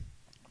know.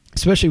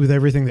 Especially with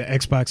everything that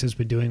Xbox has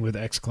been doing with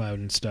xCloud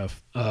and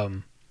stuff.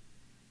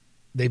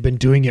 They've been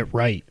doing it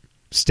right.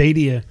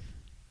 Stadia,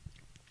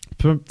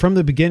 from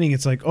the beginning,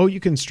 it's like, oh, you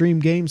can stream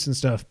games and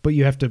stuff, but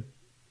you have to...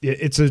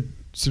 It's a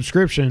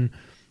subscription...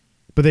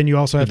 But then you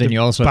also have to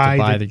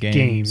buy the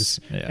games.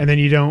 Yeah. And then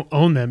you don't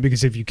own them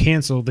because if you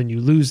cancel, then you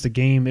lose the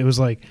game. It was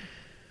like,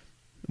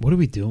 what are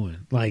we doing?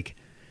 Like,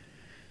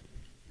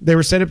 they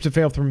were set up to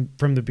fail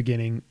from the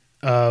beginning.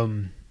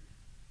 I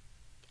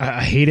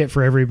hate it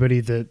for everybody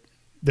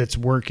that's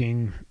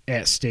working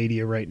at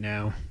Stadia right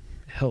now.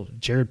 Hell,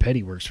 Jared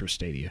Petty works for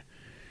Stadia.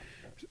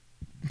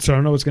 So I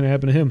don't know what's going to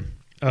happen to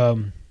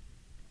him.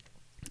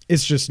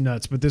 It's just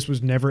nuts, but this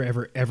was never,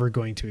 ever, ever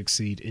going to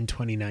exceed in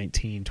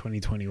 2019,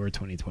 2020, or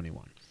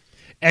 2021.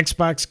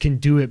 Xbox can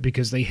do it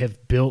because they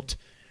have built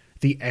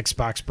the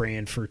Xbox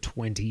brand for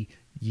 20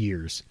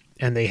 years,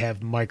 and they have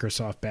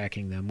Microsoft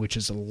backing them, which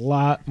is a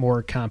lot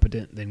more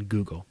competent than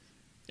Google,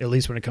 at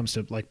least when it comes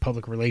to like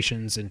public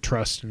relations and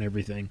trust and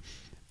everything.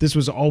 This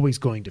was always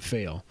going to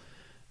fail.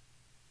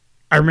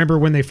 I remember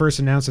when they first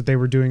announced that they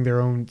were doing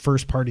their own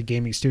first-party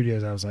gaming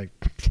studios, I was like...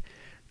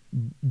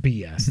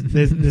 BS.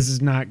 This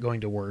is not going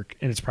to work,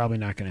 and it's probably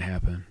not going to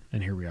happen.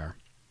 And here we are.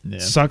 Yeah.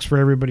 Sucks for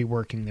everybody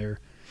working there.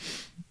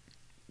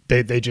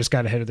 They just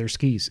got ahead of their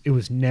skis. It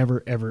was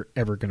never, ever,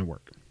 ever going to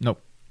work.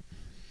 Nope.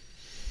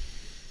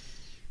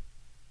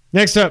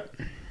 Next up,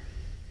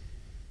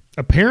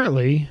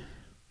 apparently,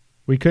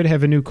 we could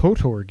have a new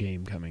KOTOR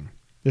game coming.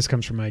 This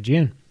comes from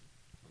IGN.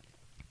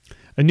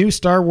 A new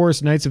Star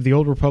Wars Knights of the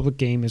Old Republic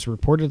game is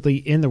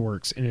reportedly in the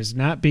works and is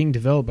not being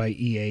developed by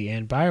EA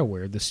and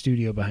BioWare, the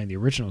studio behind the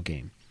original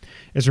game.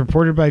 As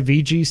reported by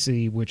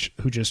VGC,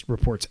 who just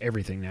reports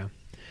everything now.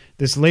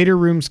 This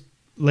latest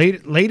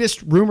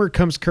rumor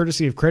comes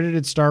courtesy of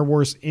credited Star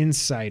Wars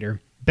insider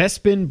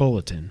Bespin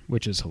Bulletin,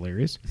 which is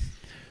hilarious,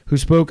 who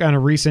spoke on a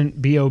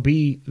recent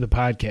B.O.B., the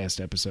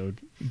podcast episode,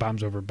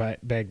 Bombs Over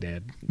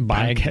Baghdad.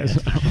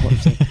 Podcast. I don't know what I'm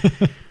saying.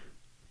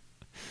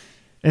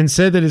 And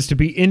said that it's to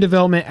be in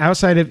development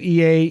outside of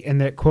EA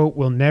and that, quote,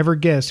 we'll never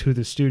guess who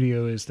the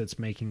studio is that's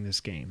making this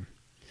game.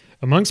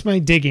 Amongst my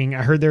digging,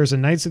 I heard there was a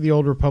Knights of the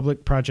Old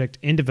Republic project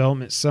in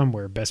development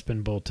somewhere,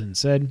 Bespin Bolton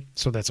said.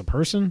 So that's a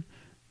person?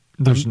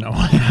 There's no.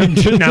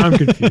 Now I'm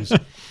confused.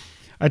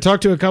 I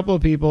talked to a couple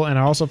of people, and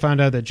I also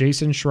found out that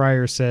Jason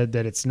Schreier said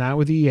that it's not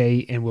with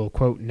EA and will,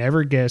 quote,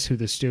 never guess who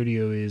the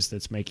studio is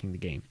that's making the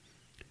game,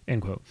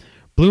 end quote.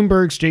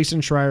 Bloomberg's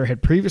Jason Schreier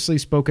had previously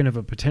spoken of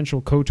a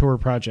potential KOTOR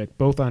project,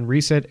 both on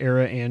Reset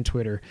Era and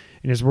Twitter,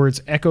 and his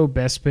words echo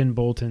Bespin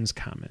Bolton's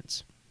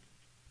comments.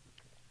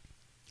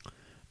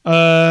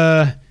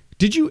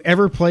 Did you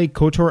ever play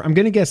KOTOR? I'm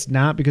going to guess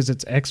not because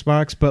it's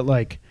Xbox, but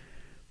like,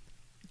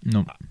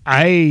 No.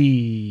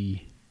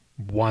 I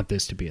want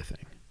this to be a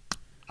thing.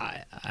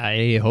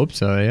 I hope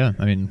so, yeah.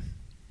 I mean,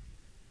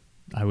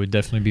 I would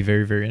definitely be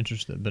very, very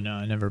interested, but no,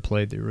 I never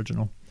played the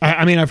original.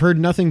 I mean, I've heard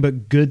nothing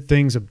but good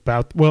things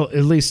about, well,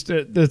 at least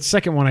the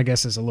second one, I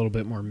guess, is a little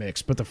bit more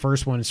mixed, but the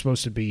first one is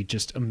supposed to be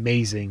just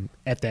amazing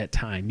at that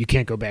time. You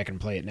can't go back and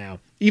play it now.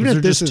 Even Is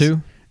if there this just is,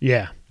 two?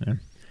 Yeah. Yeah.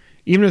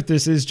 Even if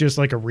this is just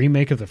like a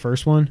remake of the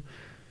first one,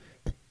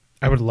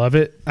 I would love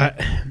it.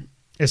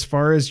 As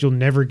far as you'll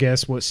never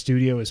guess what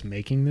studio is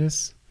making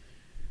this,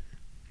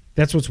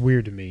 that's what's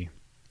weird to me.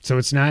 So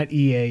it's not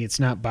EA, it's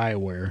not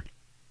BioWare.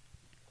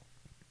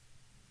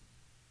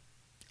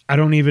 I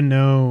don't even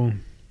know.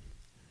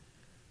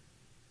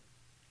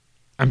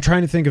 I'm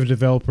trying to think of a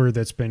developer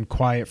that's been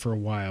quiet for a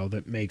while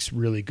that makes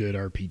really good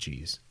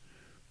RPGs.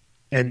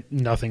 And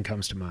nothing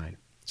comes to mind.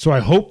 So I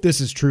hope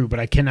this is true, but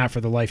I cannot for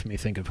the life of me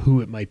think of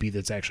who it might be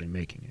that's actually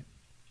making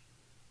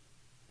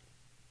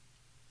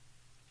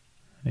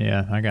it.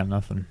 Yeah, I got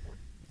nothing.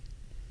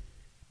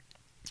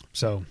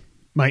 So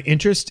my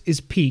interest is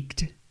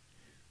piqued.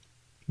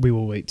 We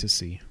will wait to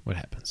see what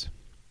happens.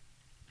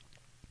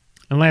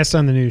 And last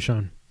on the news,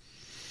 Sean.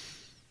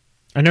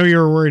 I know you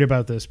were worried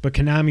about this, but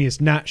Konami is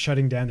not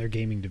shutting down their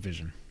gaming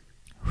division.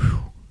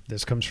 Whew.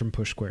 This comes from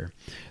Push Square.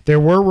 There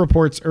were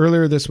reports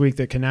earlier this week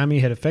that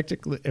Konami had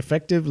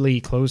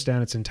effectively closed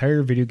down its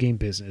entire video game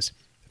business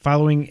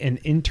following an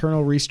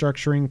internal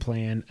restructuring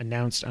plan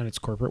announced on its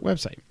corporate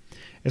website.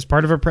 As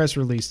part of a press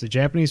release, the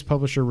Japanese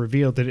publisher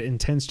revealed that it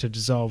intends to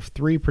dissolve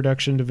 3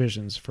 production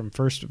divisions from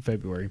 1st of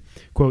February,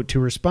 quote, to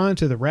respond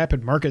to the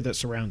rapid market that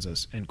surrounds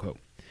us, end quote.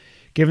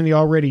 Given the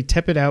already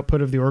tepid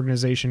output of the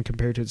organization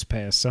compared to its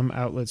past, some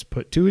outlets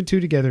put 2 and 2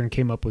 together and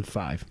came up with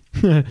 5.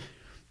 That's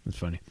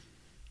funny.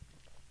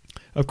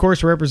 Of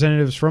course,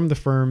 representatives from the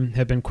firm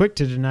have been quick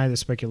to deny the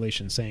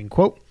speculation, saying,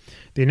 quote,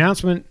 the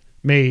announcement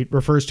made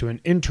refers to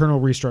an internal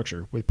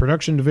restructure, with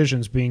production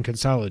divisions being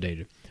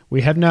consolidated.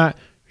 We have not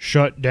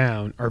shut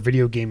down our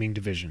video gaming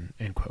division,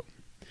 end quote.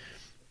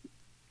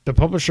 The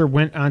publisher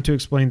went on to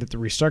explain that the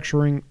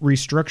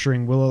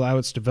restructuring will allow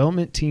its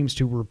development teams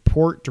to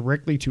report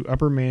directly to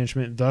upper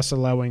management, thus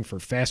allowing for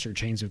faster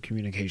chains of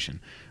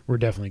communication. We're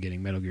definitely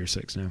getting Metal Gear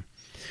 6 now.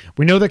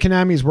 We know that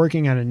Konami is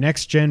working on a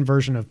next-gen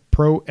version of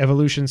Pro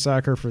Evolution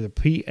Soccer for the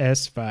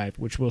PS5,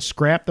 which will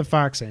scrap the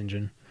Fox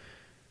engine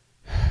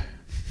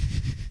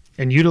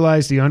and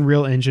utilize the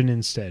Unreal Engine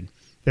instead.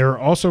 There are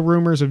also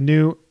rumors of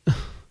new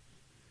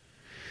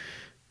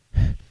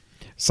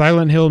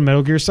Silent Hill and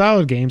Metal Gear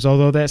Solid games,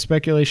 although that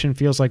speculation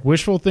feels like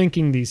wishful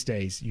thinking these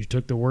days. You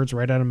took the words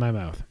right out of my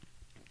mouth.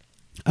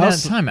 Now,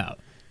 time out.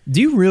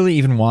 Do you really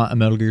even want a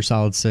Metal Gear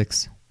Solid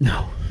 6?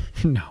 No.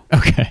 No.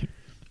 Okay.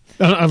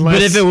 Unless,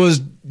 but if it was,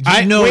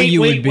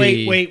 you would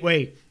be...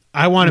 Wait.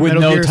 I want a with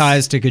Metal no Gear...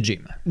 ties to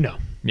Kojima. No.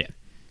 Yeah.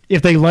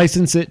 If they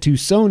license it to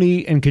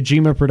Sony and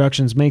Kojima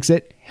Productions makes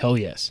it, hell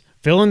yes.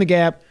 Fill in the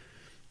gap.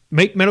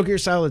 Make Metal Gear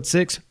Solid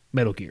 6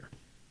 Metal Gear.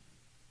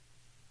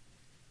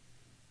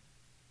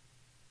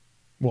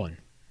 1.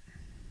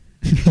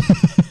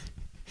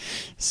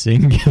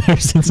 Singular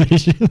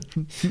sensation.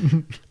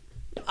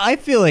 I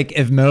feel like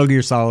if Metal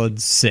Gear Solid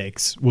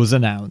 6 was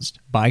announced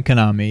by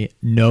Konami,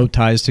 no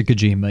ties to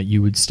Kojima,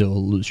 you would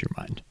still lose your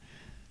mind.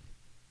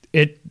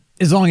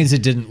 As long as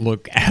it didn't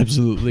look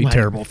absolutely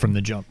terrible from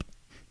the jump.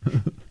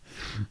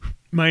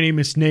 My name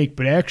is Snake,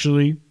 but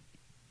actually,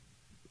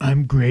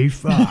 I'm Gray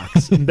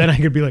Fox. And then I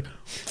could be like...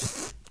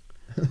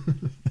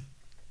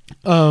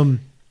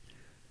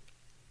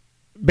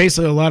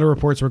 Basically, a lot of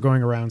reports were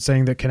going around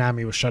saying that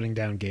Konami was shutting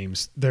down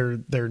games. They're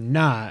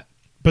not,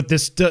 but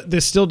this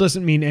still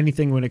doesn't mean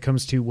anything when it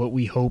comes to what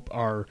we hope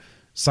are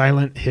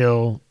Silent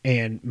Hill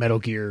and Metal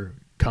Gear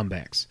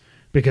comebacks.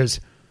 Because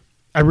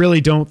I really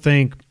don't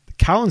think...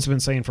 Colin's been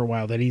saying for a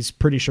while that he's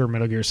pretty sure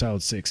Metal Gear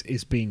Solid 6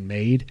 is being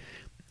made.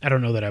 I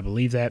don't know that I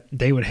believe that.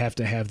 They would have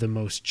to have the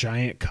most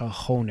giant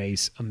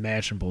cojones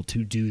imaginable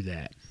to do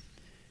that.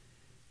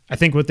 I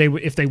think if they want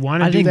to do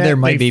that, I think there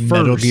might be first,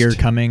 Metal Gear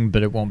coming,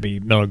 but it won't be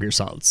Metal Gear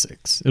Solid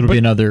 6. It'll be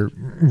another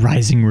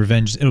Rising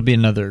Revenge. It'll be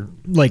another,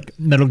 like,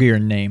 Metal Gear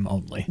name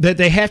only. That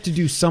they have to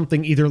do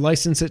something, either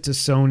license it to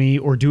Sony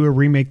or do a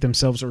remake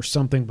themselves or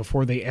something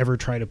before they ever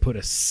try to put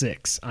a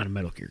 6 on a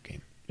Metal Gear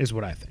game, is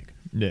what I think.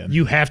 Yeah.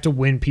 You have to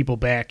win people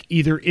back,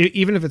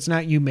 even if it's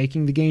not you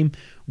making the game,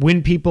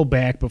 win people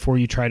back before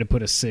you try to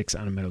put a 6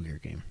 on a Metal Gear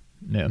game.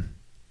 Yeah.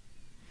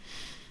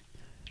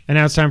 And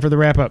now it's time for the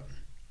wrap-up.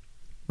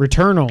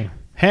 Returnal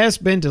has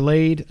been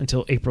delayed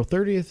until April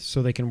 30th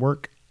so they can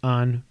work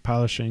on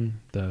polishing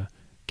the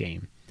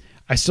game.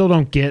 I still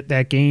don't get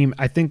that game.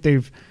 I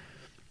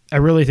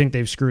really think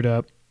they've screwed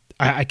up.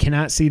 I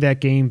cannot see that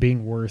game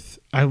being worth...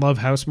 I love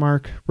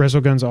Housemarque.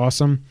 Resogun's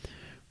awesome.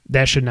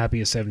 That should not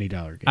be a $70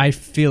 game. I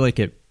feel like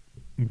it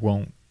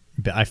won't.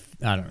 But I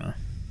don't know.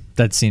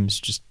 That seems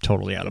just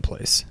totally out of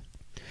place.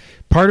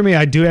 Part of me,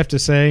 I do have to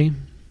say,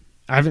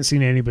 I haven't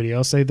seen anybody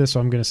else say this, so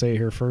I'm going to say it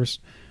here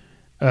first.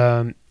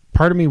 Part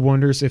of me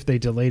wonders if they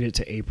delayed it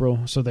to April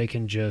so they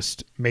can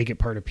just make it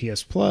part of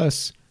PS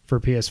Plus for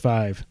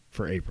PS5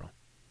 for April.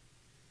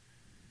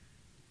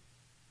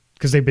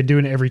 Because they've been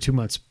doing it every 2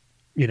 months.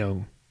 You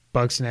know,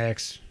 Bug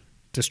Snacks,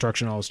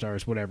 Destruction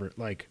All-Stars, whatever.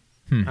 Like,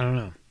 I don't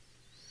know.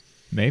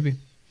 Maybe.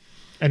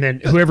 And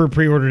then whoever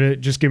pre-ordered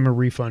it, just give them a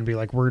refund. Be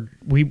like,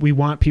 we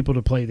want people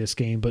to play this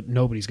game, but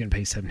nobody's going to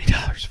pay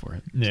 $70 for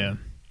it. Yeah.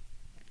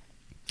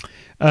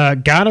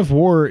 God of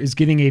War is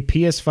getting a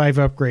PS5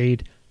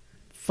 upgrade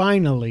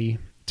finally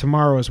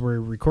tomorrow as we're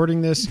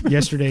recording this.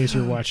 Yesterday as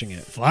you're watching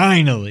it.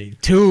 Finally.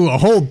 A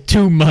whole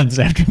 2 months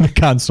after the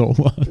console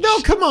launch. No,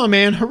 come on,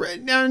 man.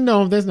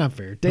 No, that's not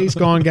fair. Days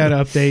Gone got an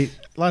update.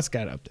 Lots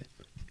got an update.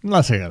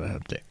 Let's take an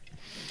update.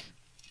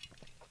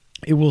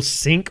 It will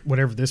sync,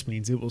 whatever this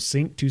means. It will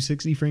sync to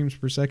 60 frames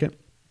per second,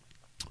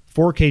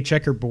 4K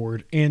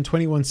checkerboard, and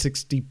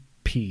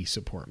 2160p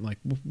support. I'm like,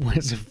 what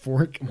is it?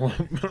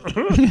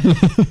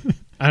 4K?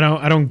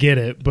 I don't get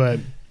it, but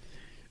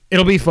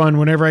it'll be fun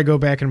whenever I go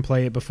back and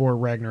play it before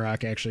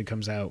Ragnarok actually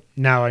comes out.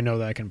 Now I know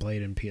that I can play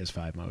it in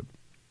PS5 mode.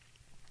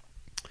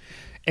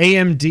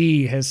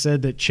 AMD has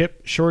said that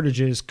chip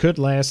shortages could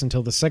last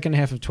until the second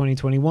half of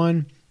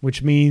 2021,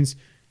 which means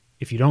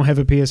if you don't have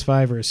a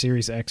PS5 or a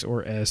Series X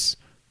or S,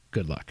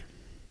 good luck.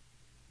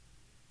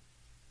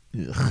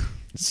 Ugh.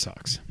 It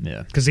sucks.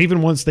 Yeah. Because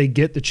even once they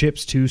get the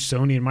chips to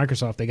Sony and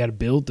Microsoft, they got to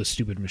build the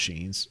stupid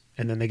machines,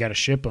 and then they got to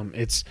ship them.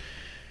 It's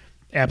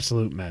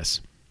absolute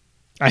mess.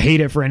 I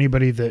hate it for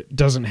anybody that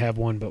doesn't have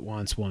one but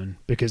wants one,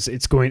 because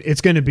it's going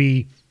to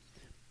be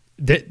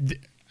that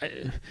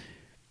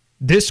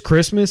this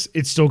Christmas.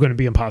 It's still going to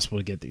be impossible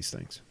to get these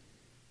things.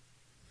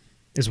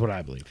 Is what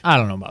I believe. I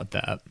don't know about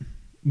that,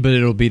 but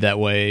it'll be that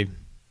way.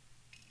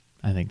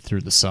 I think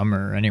through the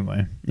summer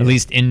anyway, at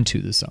least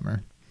into the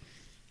summer.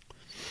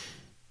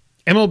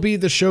 MLB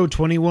The Show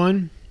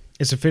 21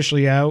 is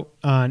officially out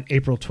on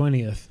April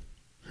 20th.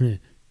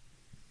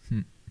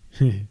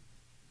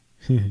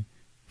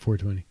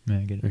 420. Yeah,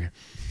 I get it. Okay.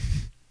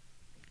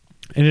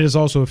 And it is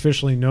also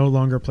officially no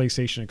longer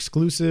PlayStation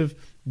exclusive.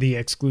 The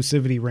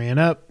exclusivity ran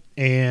up,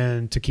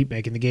 and to keep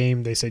making the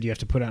game, they said you have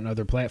to put it on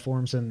other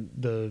platforms. And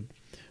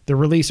the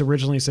release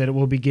originally said it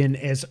will begin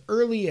as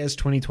early as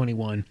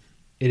 2021.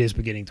 It is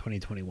beginning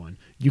 2021.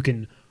 You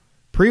can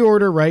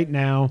pre-order right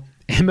now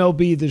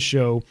MLB The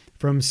Show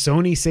from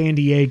Sony San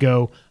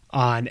Diego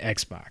on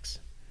Xbox.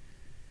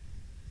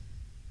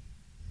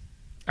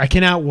 I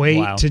cannot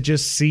wait to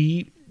just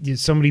see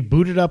somebody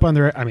boot it up on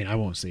their... I mean, I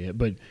won't see it,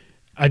 but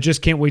I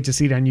just can't wait to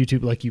see it on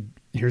YouTube. Like,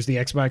 here's the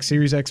Xbox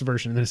Series X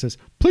version, and then it says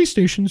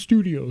PlayStation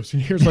Studios,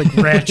 and here's like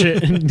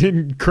Ratchet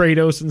and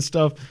Kratos and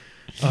stuff.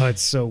 Oh,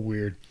 it's so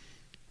weird.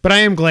 But I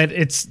am glad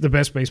it's the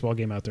best baseball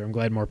game out there. I'm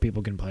glad more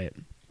people can play it.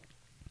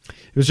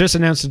 It was just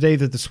announced today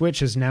that the Switch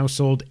has now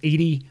sold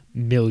 80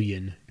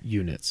 million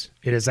units.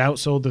 It has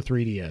outsold the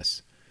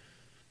 3DS.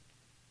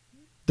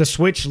 The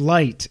Switch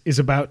Lite is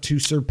about to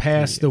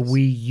surpass the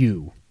Wii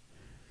U.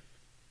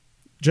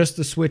 Just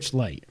the Switch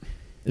Lite.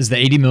 Is the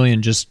 80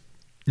 million just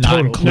not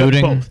total,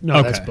 including? No, both. No,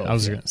 okay. that's both. I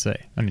was going to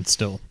say. I mean,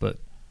 still, but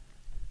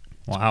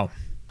wow,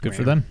 good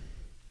for them.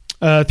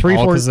 3 All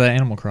 4 because of that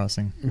Animal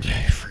Crossing.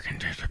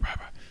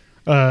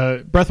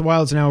 Breath of the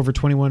Wild is now over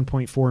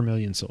 21.4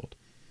 million sold.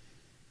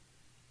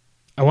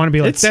 I want to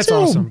be like, It's that's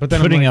still awesome, but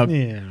then putting I'm like, up-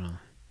 yeah, I don't know.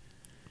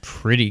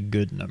 Pretty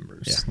good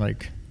numbers. Yeah.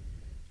 Like,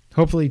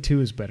 Hopefully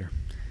 2 is better.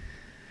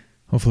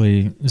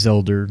 hopefully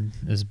Zelda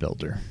is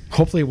builder.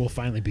 Hopefully it will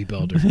finally be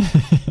Builder.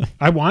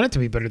 I want it to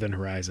be better than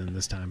Horizon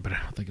this time, but I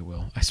don't think it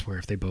will. I swear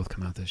if they both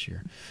come out this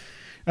year.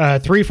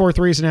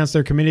 343 has announced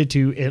they're committed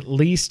to at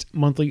least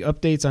monthly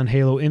updates on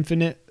Halo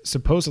Infinite,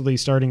 supposedly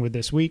starting with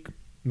this week.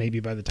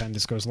 Maybe by the time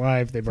this goes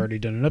live, they've already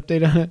done an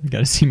update on it. Got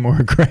to see more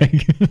of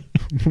Greg.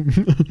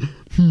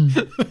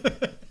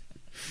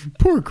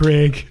 Poor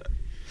Craig.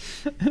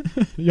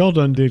 Y'all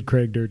done did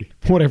Craig dirty.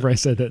 Whatever I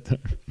said that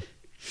time.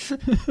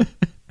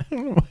 I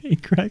don't know why he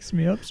cracks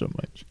me up so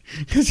much.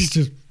 Because he's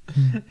just...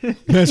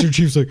 Master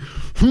Chief's like...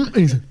 and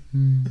he's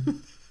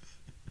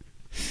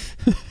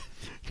like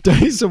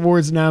DICE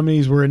Awards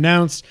nominees were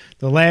announced.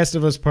 The Last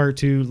of Us Part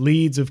 2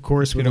 leads, of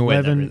course, with Gonna win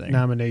 11 everything.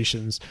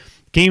 nominations.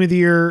 Game of the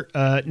Year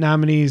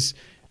nominees...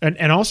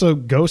 And also,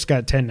 Ghost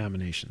got 10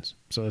 nominations.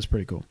 So that's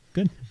pretty cool.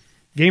 Good.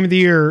 Game of the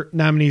Year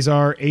nominees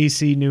are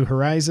AC New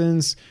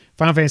Horizons,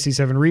 Final Fantasy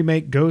VII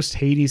Remake, Ghost,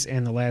 Hades,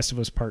 and The Last of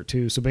Us Part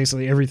 2. So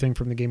basically everything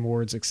from the Game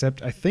Awards,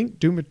 except I think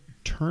Doom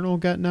Eternal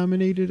got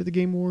nominated at the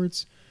Game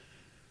Awards.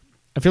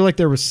 I feel like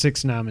there was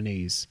 6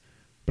 nominees,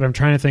 but I'm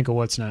trying to think of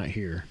what's not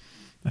here.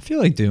 I feel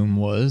like Doom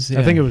was.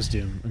 I think it was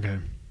Doom. Okay.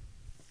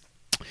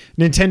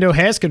 Nintendo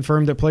has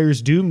confirmed that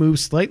players do move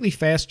slightly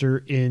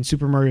faster in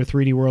Super Mario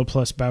 3D World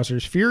plus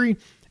Bowser's Fury,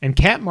 and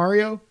Cat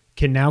Mario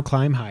can now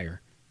climb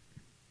higher.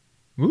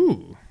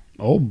 Ooh.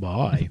 Oh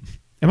my.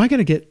 Am I going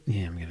to get...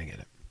 Yeah, I'm going to get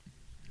it.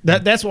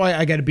 That's why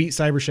I got to beat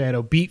Cyber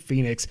Shadow, beat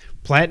Phoenix,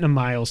 Platinum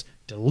Miles,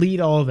 delete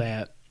all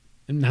that,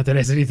 Not that it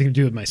has anything to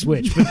do with my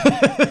Switch,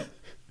 but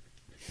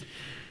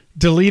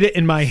delete it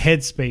in my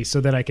headspace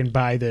so that I can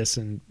buy this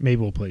and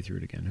maybe we'll play through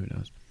it again. Who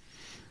knows?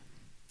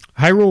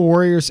 Hyrule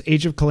Warriors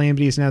Age of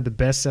Calamity is now the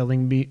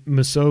best-selling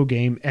Musou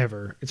game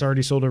ever. It's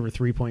already sold over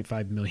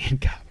 3.5 million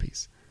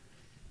copies.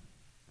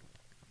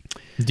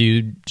 Do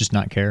you just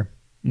not care?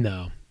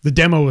 No. The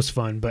demo was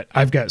fun, but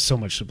I've got so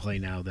much to play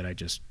now that I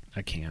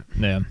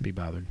can't be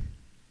bothered.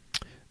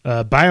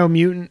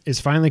 Biomutant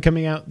is finally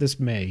coming out this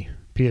May.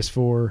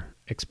 PS4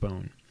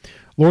 Xbone.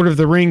 Lord of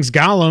the Rings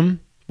Gollum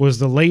was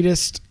the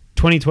latest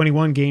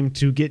 2021 game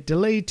to get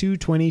delayed to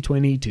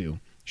 2022.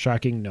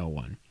 Shocking no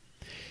one.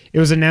 It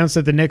was announced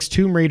that the next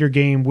Tomb Raider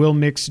game will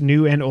mix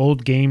new and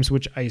old games,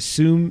 which I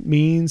assume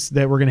means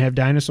that we're going to have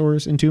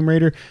dinosaurs in Tomb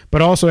Raider.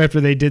 But also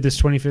after they did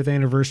this 25th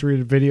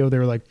anniversary video, they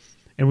were like,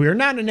 and we are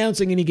not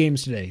announcing any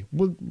games today.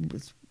 Well,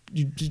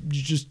 you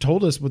just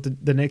told us what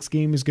the next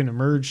game is going to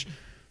merge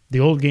the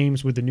old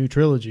games with the new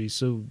trilogy.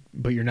 So,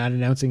 but you're not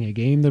announcing a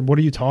game. Then what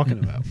are you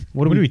talking about?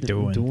 What are we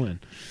doing?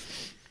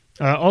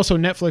 Also,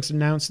 Netflix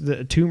announced that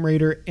a Tomb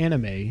Raider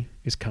anime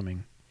is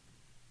coming.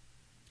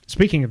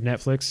 Speaking of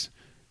Netflix,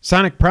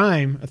 Sonic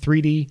Prime, a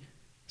 3D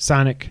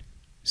Sonic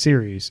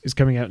series, is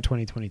coming out in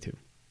 2022.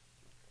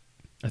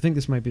 I think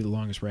this might be the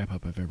longest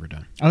wrap-up I've ever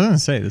done. I was going to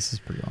say, this is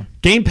pretty long.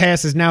 Game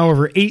Pass is now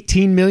over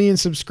 18 million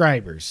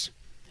subscribers.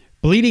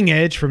 Bleeding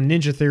Edge from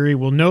Ninja Theory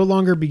will no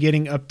longer be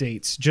getting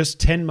updates just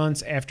 10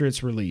 months after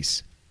its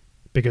release.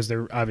 Because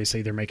they're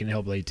making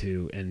Hellblade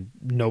 2, and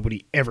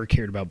nobody ever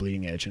cared about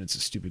Bleeding Edge, and it's a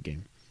stupid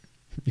game.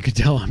 You can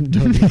tell I'm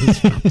done with this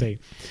update.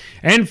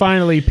 And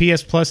finally,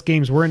 PS Plus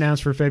games were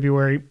announced for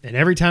February, and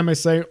every time I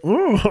say,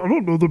 oh, I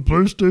don't know, the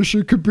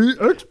PlayStation could be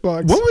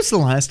Xbox. When was the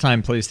last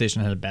time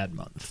PlayStation had a bad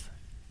month?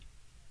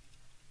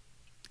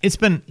 It's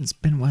been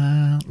a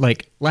while.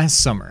 Like last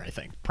summer, I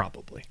think,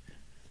 probably.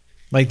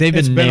 Like they've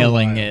been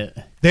nailing it.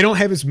 They don't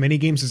have as many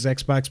games as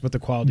Xbox, but the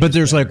quality. But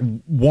there's better.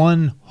 like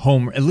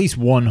at least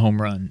one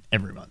home run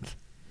every month.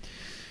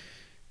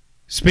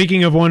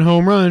 Speaking of one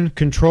home run,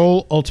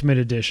 Control Ultimate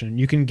Edition.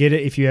 You can get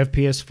it if you have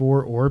PS4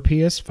 or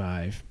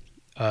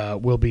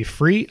PS5. Will be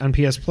free on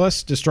PS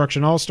Plus.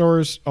 Destruction All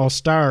Stars.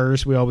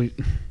 We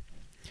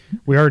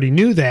already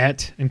knew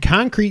that. And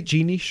Concrete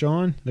Genie,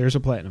 Sean, there's a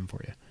platinum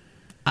for you.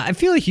 I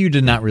feel like you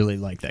did not really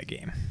like that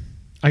game.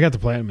 I got the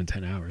platinum in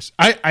 10 hours.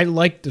 I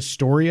liked the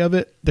story of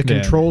it. The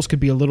controls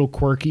could be a little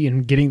quirky,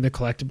 and getting the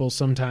collectibles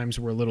sometimes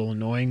were a little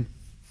annoying.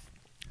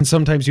 And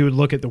sometimes you would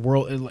look at the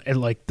world, at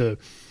like the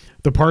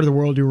part of the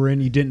world you were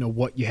in, you didn't know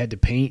what you had to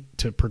paint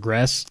to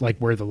progress, like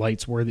where the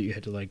lights were that you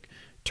had to like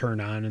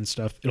turn on and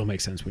stuff. It'll make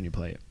sense when you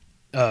play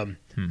it.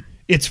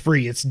 It's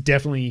free. It's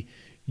definitely,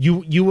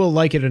 you will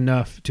like it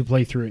enough to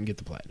play through it and get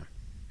the platinum.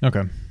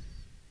 Okay.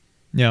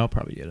 Yeah, I'll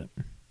probably get it.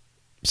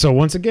 So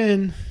once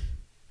again,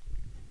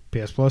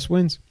 PS Plus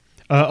wins.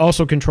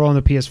 Also, Control on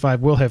the PS5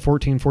 will have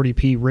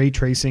 1440p ray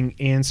tracing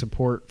and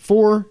support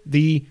for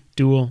the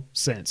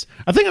DualSense.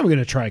 I think I'm going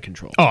to try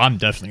Control. Oh, I'm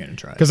definitely going to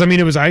try it. Because, I mean,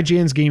 it was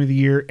IGN's Game of the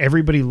Year.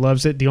 Everybody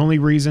loves it. The only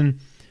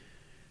reason,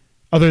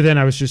 other than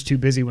I was just too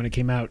busy when it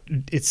came out,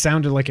 it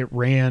sounded like it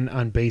ran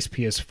on base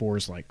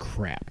PS4s like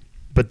crap.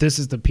 But this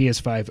is the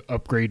PS5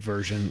 upgrade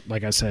version,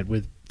 like I said,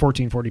 with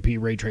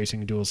 1440p ray tracing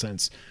and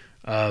DualSense.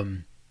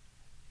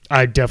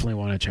 I definitely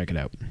want to check it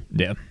out.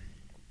 Yeah.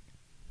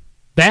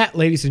 That,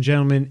 ladies and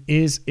gentlemen,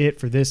 is it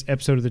for this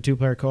episode of the Two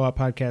Player Co-op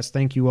Podcast.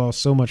 Thank you all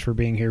so much for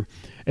being here.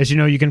 As you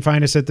know, you can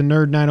find us at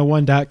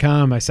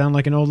thenerd901.com. I sound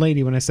like an old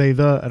lady when I say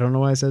the. I don't know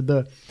why I said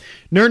the.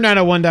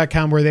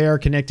 Nerd901.com, where they are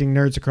connecting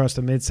nerds across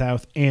the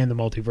Mid-South and the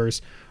multiverse.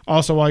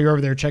 Also, while you're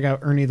over there, check out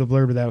Ernie the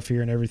Blurb Without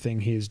Fear and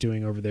everything he is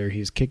doing over there. He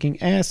is kicking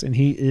ass, and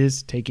he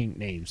is taking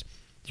names.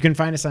 You can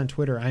find us on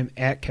Twitter. I'm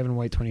at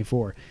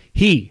KevinWhite24.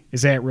 He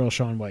is at Real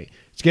Sean White.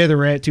 Together,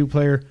 we're at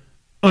 2player_.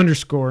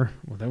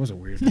 Well, that was a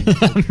weird thing.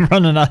 I'm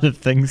running out of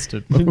things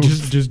to move.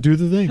 just do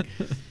the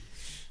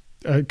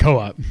thing.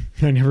 Co-op.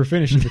 I never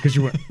finished it because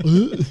you went.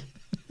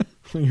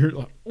 You're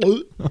like,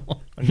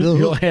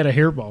 you had a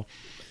hairball.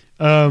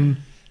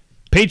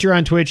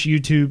 Patreon, Twitch,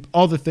 YouTube,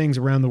 all the things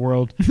around the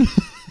world.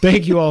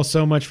 Thank you all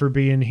so much for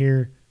being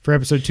here for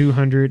episode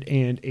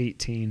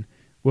 218.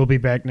 We'll be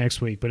back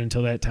next week, but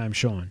until that time,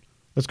 Sean,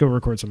 let's go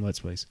record some Let's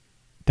Plays.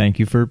 Thank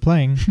you for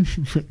playing.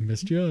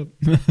 Messed you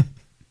up.